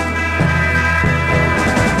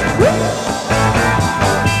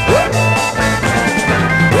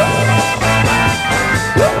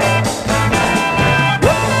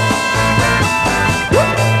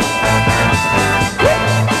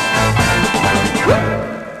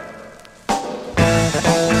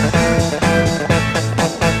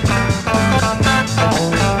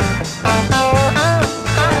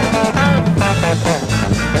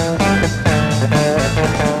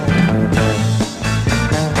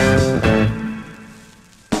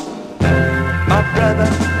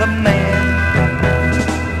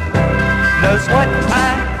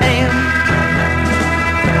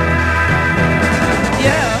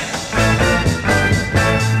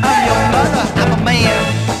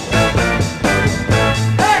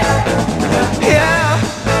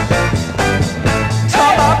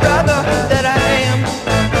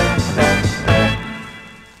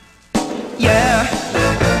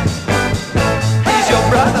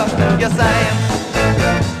 Yes, I am.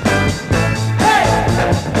 Hey!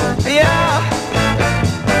 Yeah.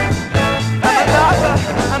 I'm a doctor,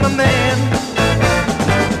 I'm a man.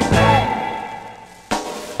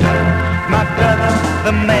 My brother,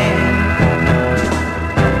 the man,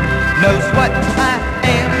 knows what I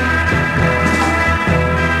am.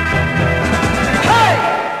 Hey!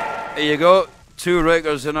 There you go. 2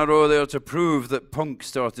 records in a row there to prove that punk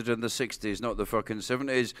started in the 60s, not the fucking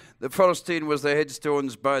 70s. The first teen was the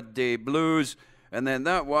Headstones' Bad Day Blues, and then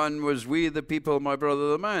that one was We the People, My Brother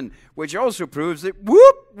the Man, which also proves that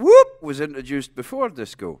Whoop Whoop was introduced before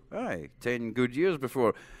disco. Aye, 10 good years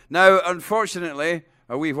before. Now, unfortunately,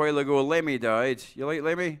 a wee while ago, Lemmy died. You like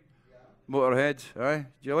Lemmy? Yeah. Motorhead, aye?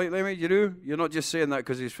 Do you like Lemmy? You do? You're not just saying that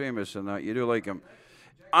because he's famous and that. You do like him.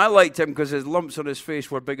 I liked him because his lumps on his face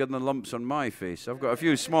were bigger than lumps on my face. I've got a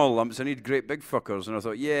few small lumps and he'd great big fuckers. And I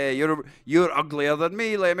thought, yeah, you're uglier than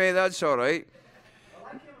me, Lemmy. That's all right. I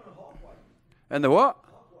like him in the hot wine. And the what?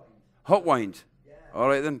 Hot wine. Hot wind. Yeah. All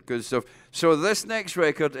right then, good stuff. So this next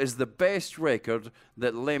record is the best record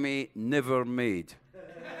that Lemmy never made.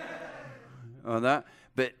 On that.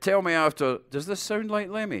 But tell me after, does this sound like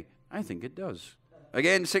Lemmy? I think it does.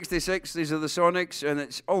 Again, 66, these are the Sonics, and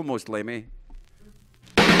it's almost Lemmy.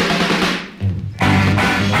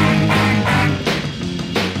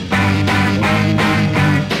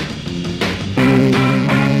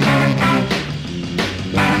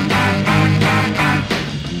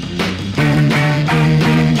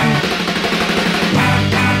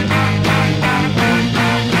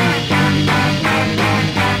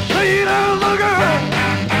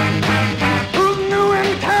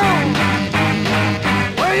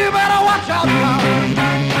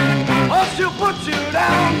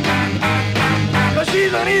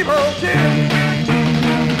 She's an evil chick.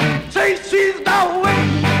 Say she's the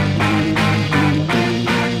witch.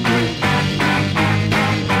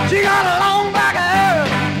 She got a long black hair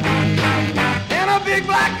and a big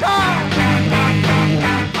black car.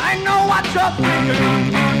 I know what you're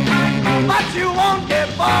thinking, but you won't get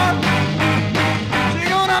far. She's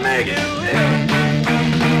gonna make you ill,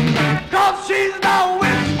 'cause she's the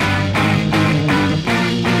witch.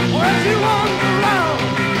 When she wanders around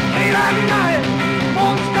late at night,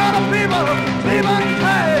 people sleeping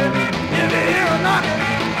tight. If you hear a knocking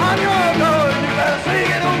on your door, you better sing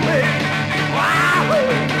it away. Wow,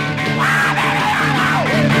 wow, baby, wow.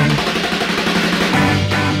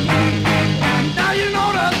 Now you know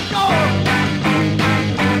the score,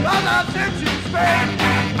 'cause I sent you straight.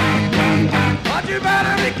 But you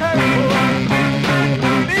better be careful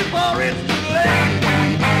before it's too late.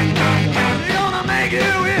 She's gonna make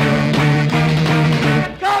you ill,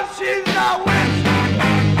 'cause she's the witch.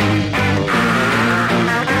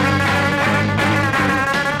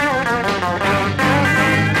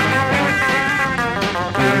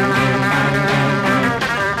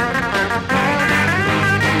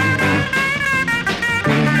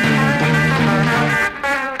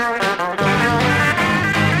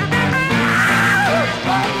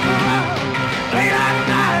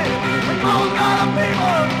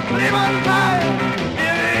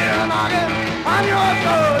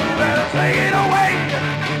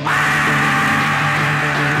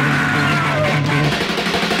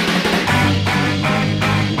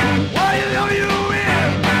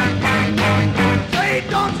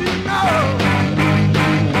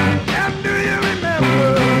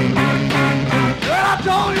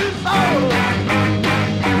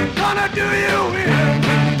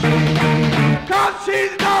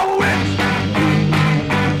 She's no witch.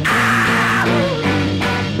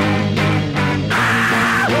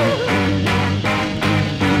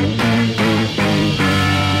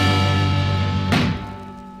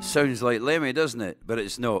 Sounds like Lemmy, doesn't it? But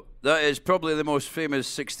it's not. That is probably the most famous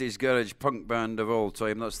 60s garage punk band of all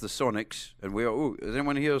time. That's the Sonics. And we are, oh, is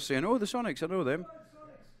anyone here saying, oh, the Sonics, I know them?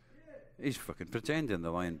 He's fucking pretending,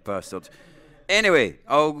 the lying bastard. Anyway,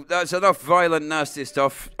 that's enough violent, nasty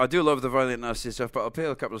stuff. I do love the violent, nasty stuff, but I'll play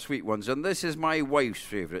a couple of sweet ones. And this is my wife's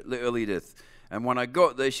favourite, Little Edith. And when I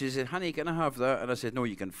got this, she said, honey, can I have that? And I said, no,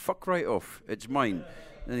 you can fuck right off. It's mine.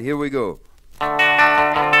 And here we go.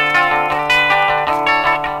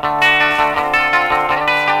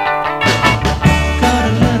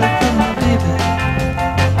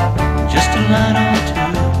 Line or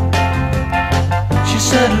two. She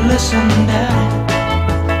said, listen, Daddy,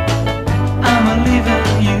 I'm a-leaving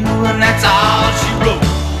you. And that's all she wrote.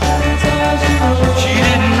 She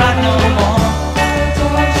didn't write no more.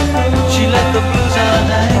 She let the blues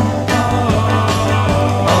hang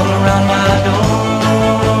all around my door.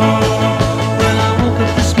 Well, I woke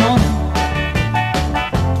up this morning,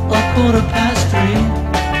 3:15.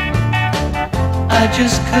 I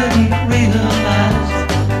just couldn't realize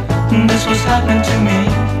this was happening to me.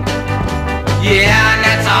 Yeah, and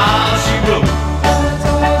that's all she wrote.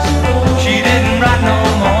 She didn't write no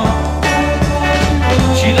more.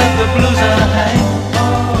 She left the blues hang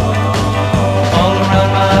all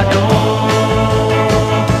around my door.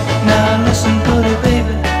 Now listen, pretty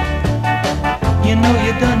baby, you know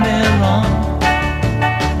you done me wrong.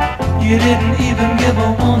 You didn't even give a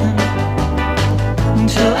warning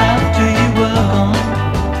until after you were gone.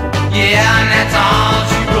 Yeah, and that's all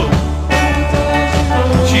she wrote.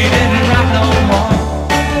 She didn't write no more.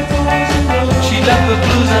 She left the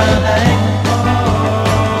blues hang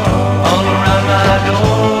all around my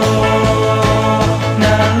door.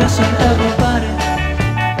 Now listen, everybody,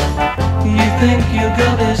 you think your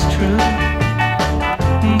girl is true,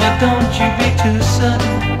 but don't you be too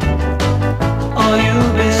sudden, or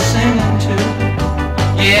you'll be singing too.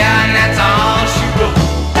 Yeah, and that's all she wrote.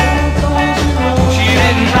 She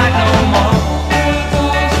didn't write no more.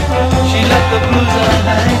 She left the blues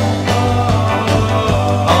hang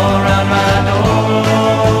all around my door.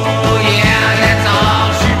 Yeah, and that's all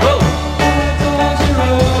she wrote.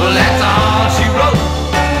 Well, that's all she wrote.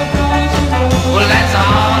 Well, that's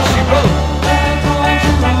all she wrote.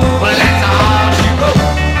 Well, that's all she wrote.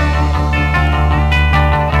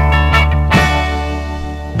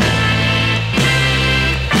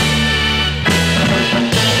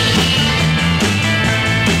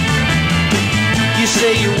 You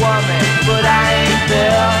say you want me, but I ain't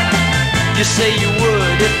there. You say you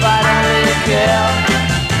would if I didn't care.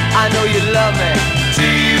 I know you love me till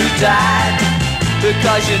you died,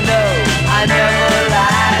 because you know I never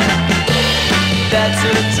lied. That's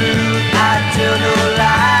the truth, I tell no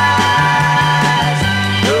lies.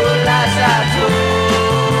 No lies I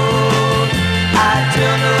told, I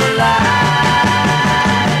tell no lies,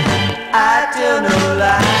 I tell no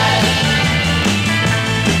lies.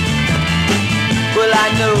 Well, I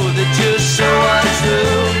know that you're so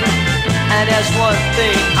untrue, and there's one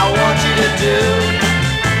thing I want you to do,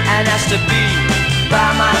 and that's to be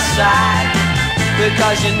by my side,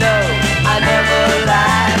 because you know I never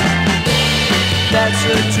lied. That's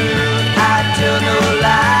the truth, I tell no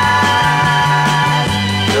lies.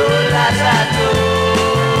 No lies I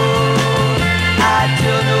told, I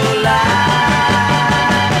tell no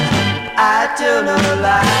lies, I tell no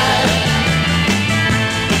lies.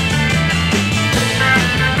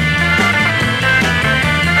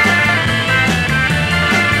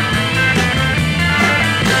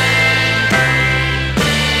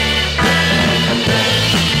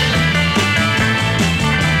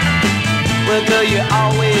 Well, girl, you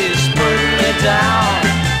always put me down.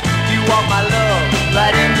 You walk my love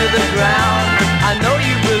right into the ground. I know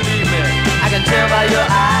you believe me, I can tell by your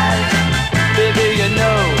eyes. Baby, you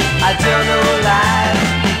know I tell no lies.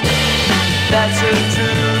 That's the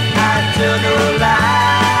truth, I tell no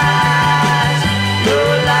lies. No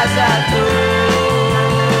lies I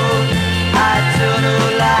told, I tell no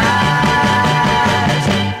lies,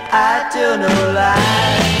 I tell no lies.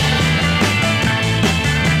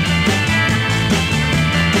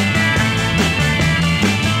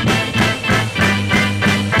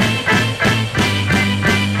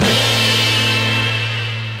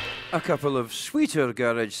 A couple of sweeter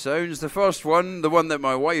garage sounds. The first one, the one that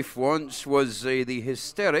my wife wants, was the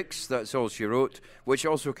Hysterics, that's all she wrote, which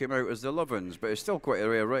also came out as the Lovin's, but it's still quite a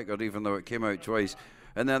rare record, even though it came out twice.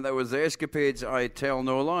 And then there was the Escapades, I Tell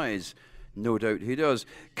No Lies. No doubt he does.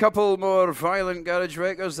 Couple more violent garage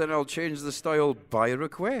records, then I'll change the style by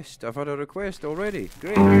request. I've had a request already.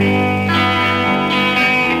 Great.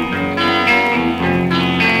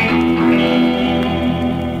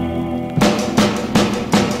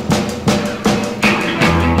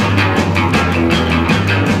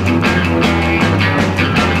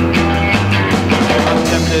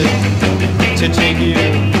 To take you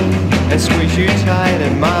and squeeze you tight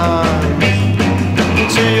in my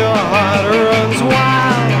arms till your heart runs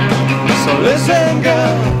wild. So listen,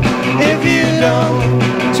 girl, if you don't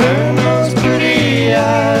turn those pretty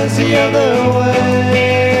eyes the other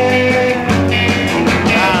way.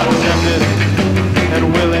 I'm tempted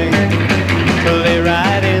and willing to lay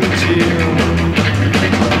right into you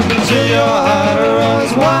till your heart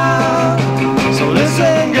runs wild. So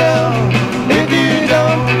listen, girl, if you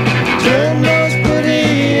don't turn those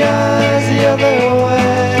pretty eyes the other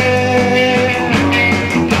way.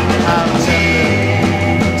 I'm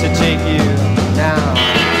tempted to take you now.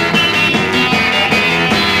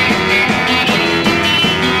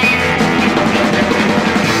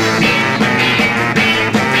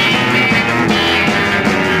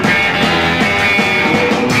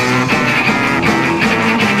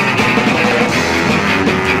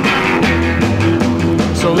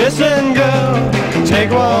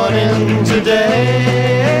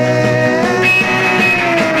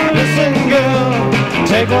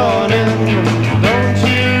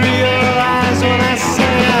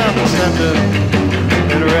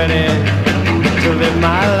 and ready to live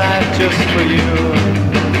my life just for you.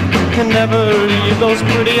 Can never leave those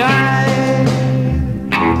pretty eyes.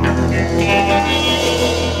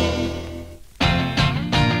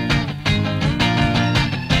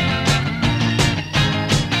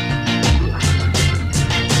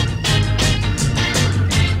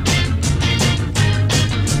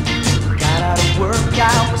 Got out of work,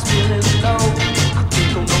 I was feeling low. I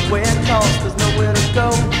couldn't go nowhere 'cause there's nowhere to go.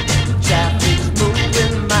 Traffic's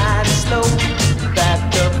moving mighty slow.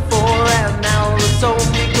 Backed up for an hour or so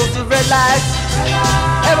because the red lights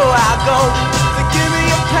everywhere I go. They give me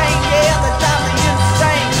a pain, yeah, they drive me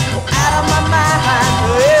insane. Go out of my mind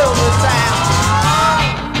every time.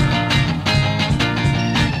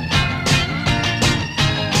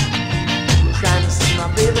 Trying to see my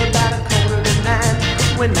baby about 8:45.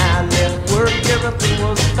 When I left work, everything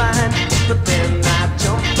was fine. But then I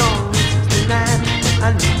jumped on Route 69.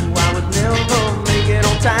 I knew I would never make it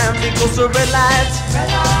on time because the red lights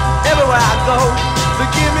everywhere I go. They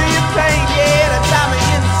give me a pain, yeah, they drive me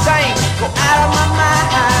insane. Go out of my mind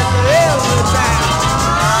every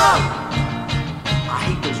time. I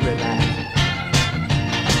hate those red lights.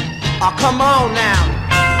 Oh, come on now.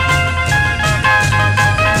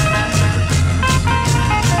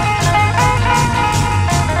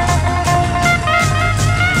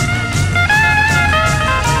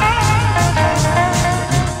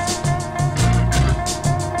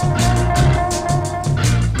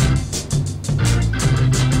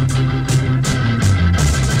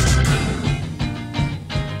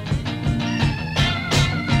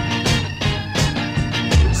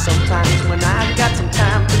 Sometimes when I got some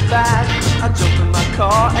time to buy, I jump in my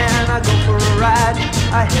car and I go for a ride.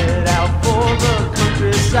 I head out for the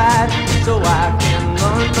countryside so I can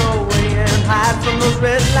run away and hide from those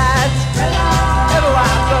red lights. Everywhere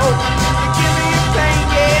I go, they give me a pain,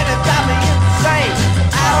 yeah, they drive me insane.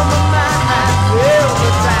 Out of my mind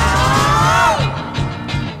every time.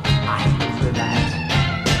 I hate those red lights.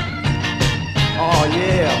 Oh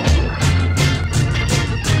yeah.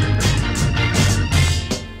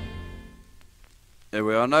 There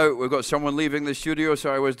we are now. We've got someone leaving the studio,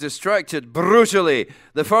 so I was distracted brutally.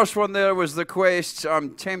 The first one there was the Quest's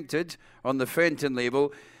I'm Tempted on the Fenton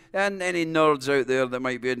label. And any nerds out there that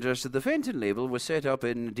might be interested, the Fenton label was set up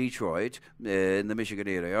in Detroit, in the Michigan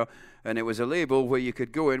area, and it was a label where you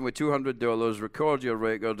could go in with $200, record your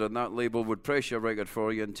record, and that label would press your record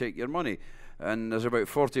for you and take your money. And there's about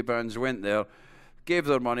 40 bands went there, gave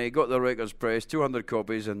their money, got their records pressed, 200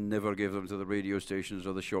 copies, and never gave them to the radio stations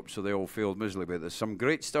or the shops, so they all failed miserably. There's some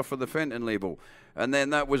great stuff for the Fenton label. And then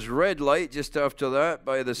that was Red Light just after that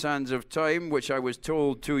by The Sands of Time, which I was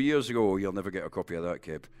told 2 years ago, you'll never get a copy of that,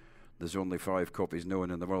 Keb. There's only 5 copies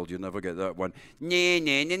known in the world, you'll never get that one. Nah,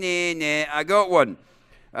 I got one.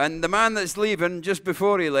 And the man that's leaving, just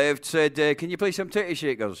before he left, said, can you play some titty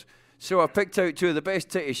shakers? So I picked out 2 of the best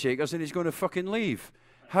titty shakers, and he's going to fucking leave.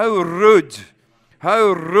 How rude.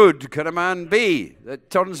 How rude can a man be? That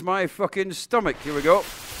turns my fucking stomach. Here we go.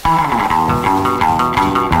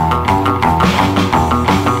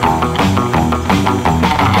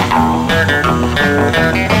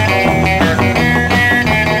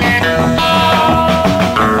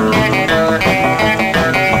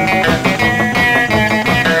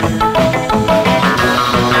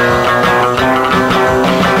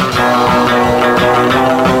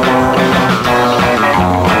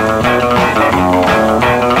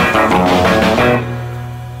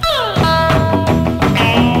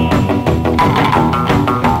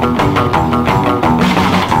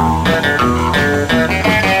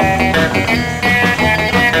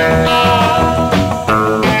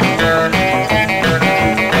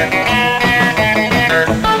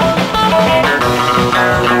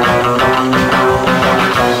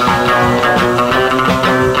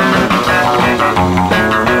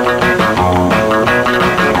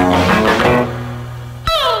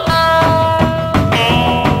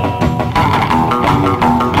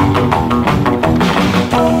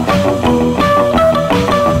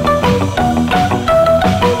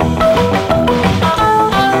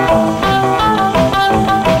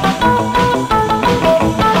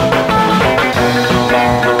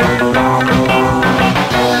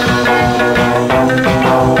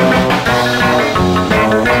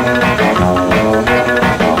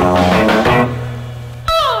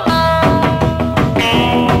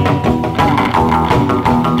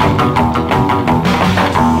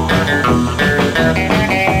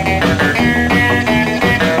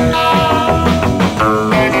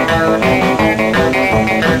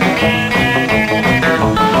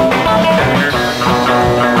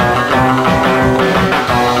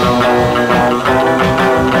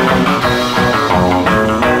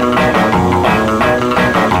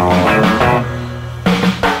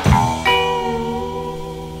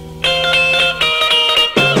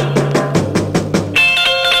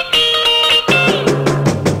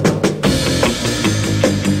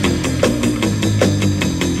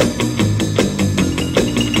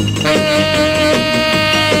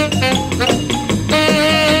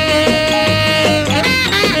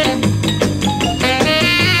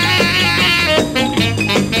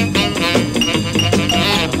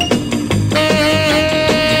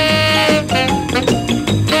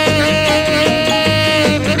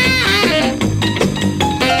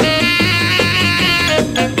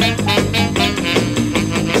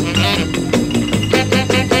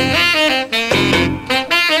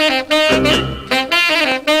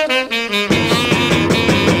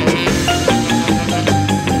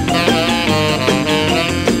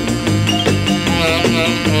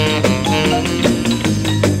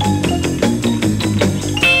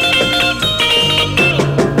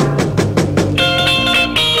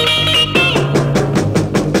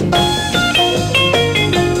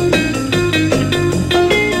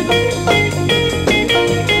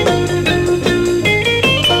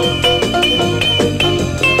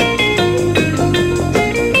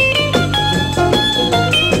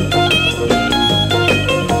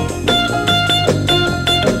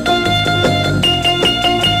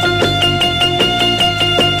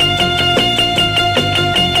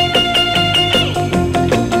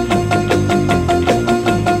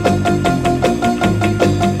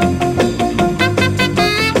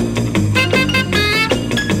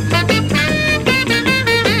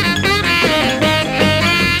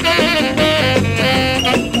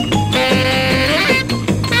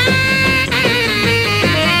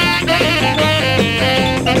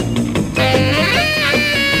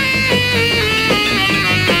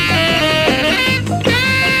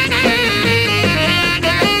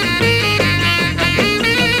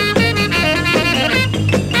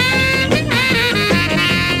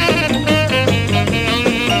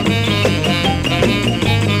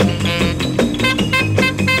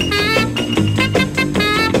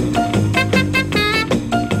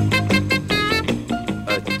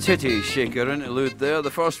 titty shaker interlude there.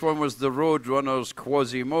 The first one was the Roadrunners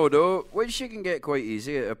Quasimodo, which you can get quite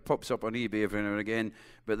easy. It pops up on eBay every now and again.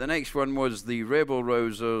 But the next one was the Rebel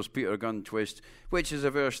Rousers Peter Gunn Twist, which is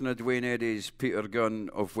a version of Dwayne Eddy's Peter Gunn,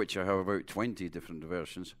 of which I have about 20 different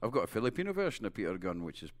versions. I've got a Filipino version of Peter Gunn,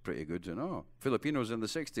 which is pretty good. And Filipinos in the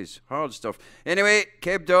 60s, hard stuff. Anyway,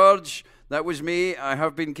 Keb Darge, that was me. I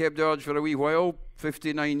have been Keb Darge for a wee while,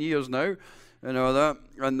 59 years now. And all that,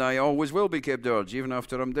 and I always will be Keb Darge, even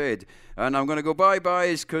after I'm dead. And I'm going to go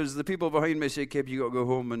bye-byes, because the people behind me say, Keb, you got to go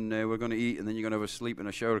home, and we're going to eat, and then you're going to have a sleep and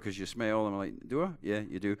a shower, because you smell. And I'm like, do I? Yeah,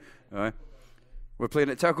 you do. All right. We're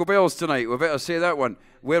playing at Taco Bell's tonight. We better say that one.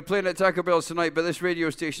 We're playing at Taco Bell's tonight, but this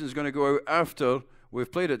radio station is going to go out after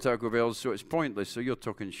we've played at Taco Bell's, so it's pointless, so you're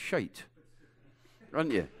talking shite.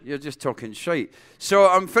 Aren't you? You're just talking shite. So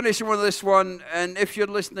I'm finishing with this one, and if you're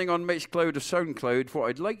listening on Mixcloud or Soundcloud, what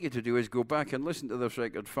I'd like you to do is go back and listen to this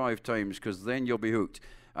record 5 times, because then you'll be hooked.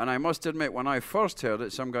 And I must admit, when I first heard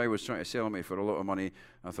it, some guy was trying to sell me for a lot of money.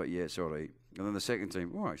 I thought, yeah, it's all right. And then the second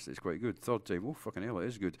time, oh, actually, it's quite good. Third time, oh, fucking hell, it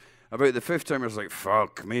is good. About the 5th time, I was like,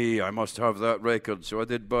 fuck me, I must have that record. So I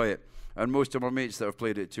did buy it. And most of my mates that have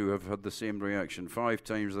played it too have had the same reaction. 5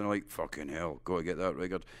 times, and they're like, fucking hell, go to get that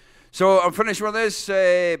record. So I'm finished with this.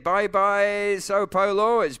 Bye-bye, Sao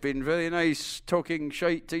Paulo. It's been very nice talking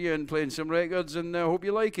shite to you and playing some records, and I hope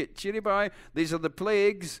you like it. Cheery bye. These are the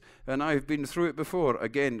Plagues, and I've been through it before,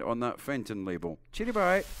 again, on that Fenton label. Cheery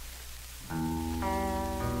bye.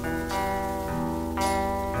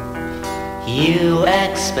 You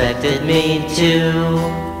expected me to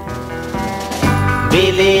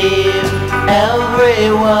believe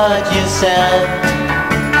every word you said,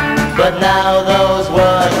 but now those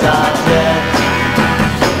words are dead.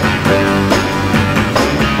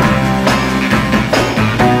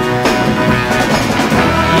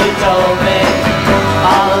 You told me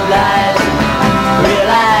all of that,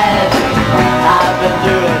 realized I've been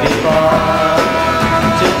through it before.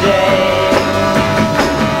 Today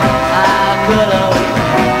I could have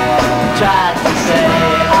tried to say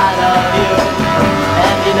I love you,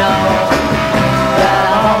 and you know that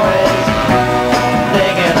I'm always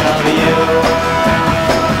thinking of you.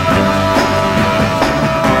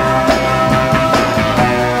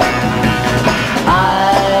 I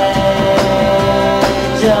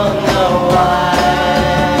don't know why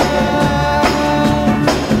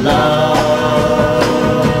love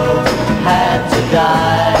had to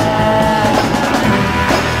die.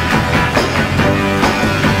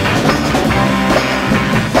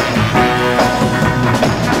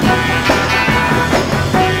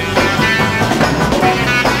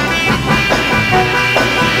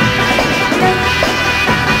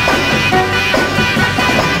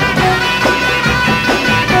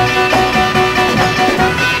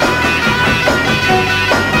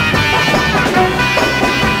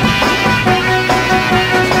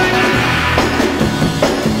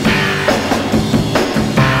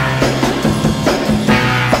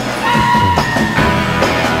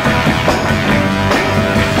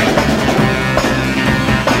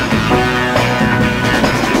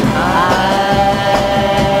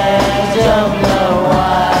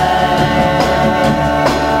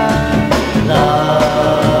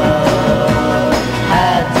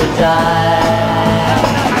 Die.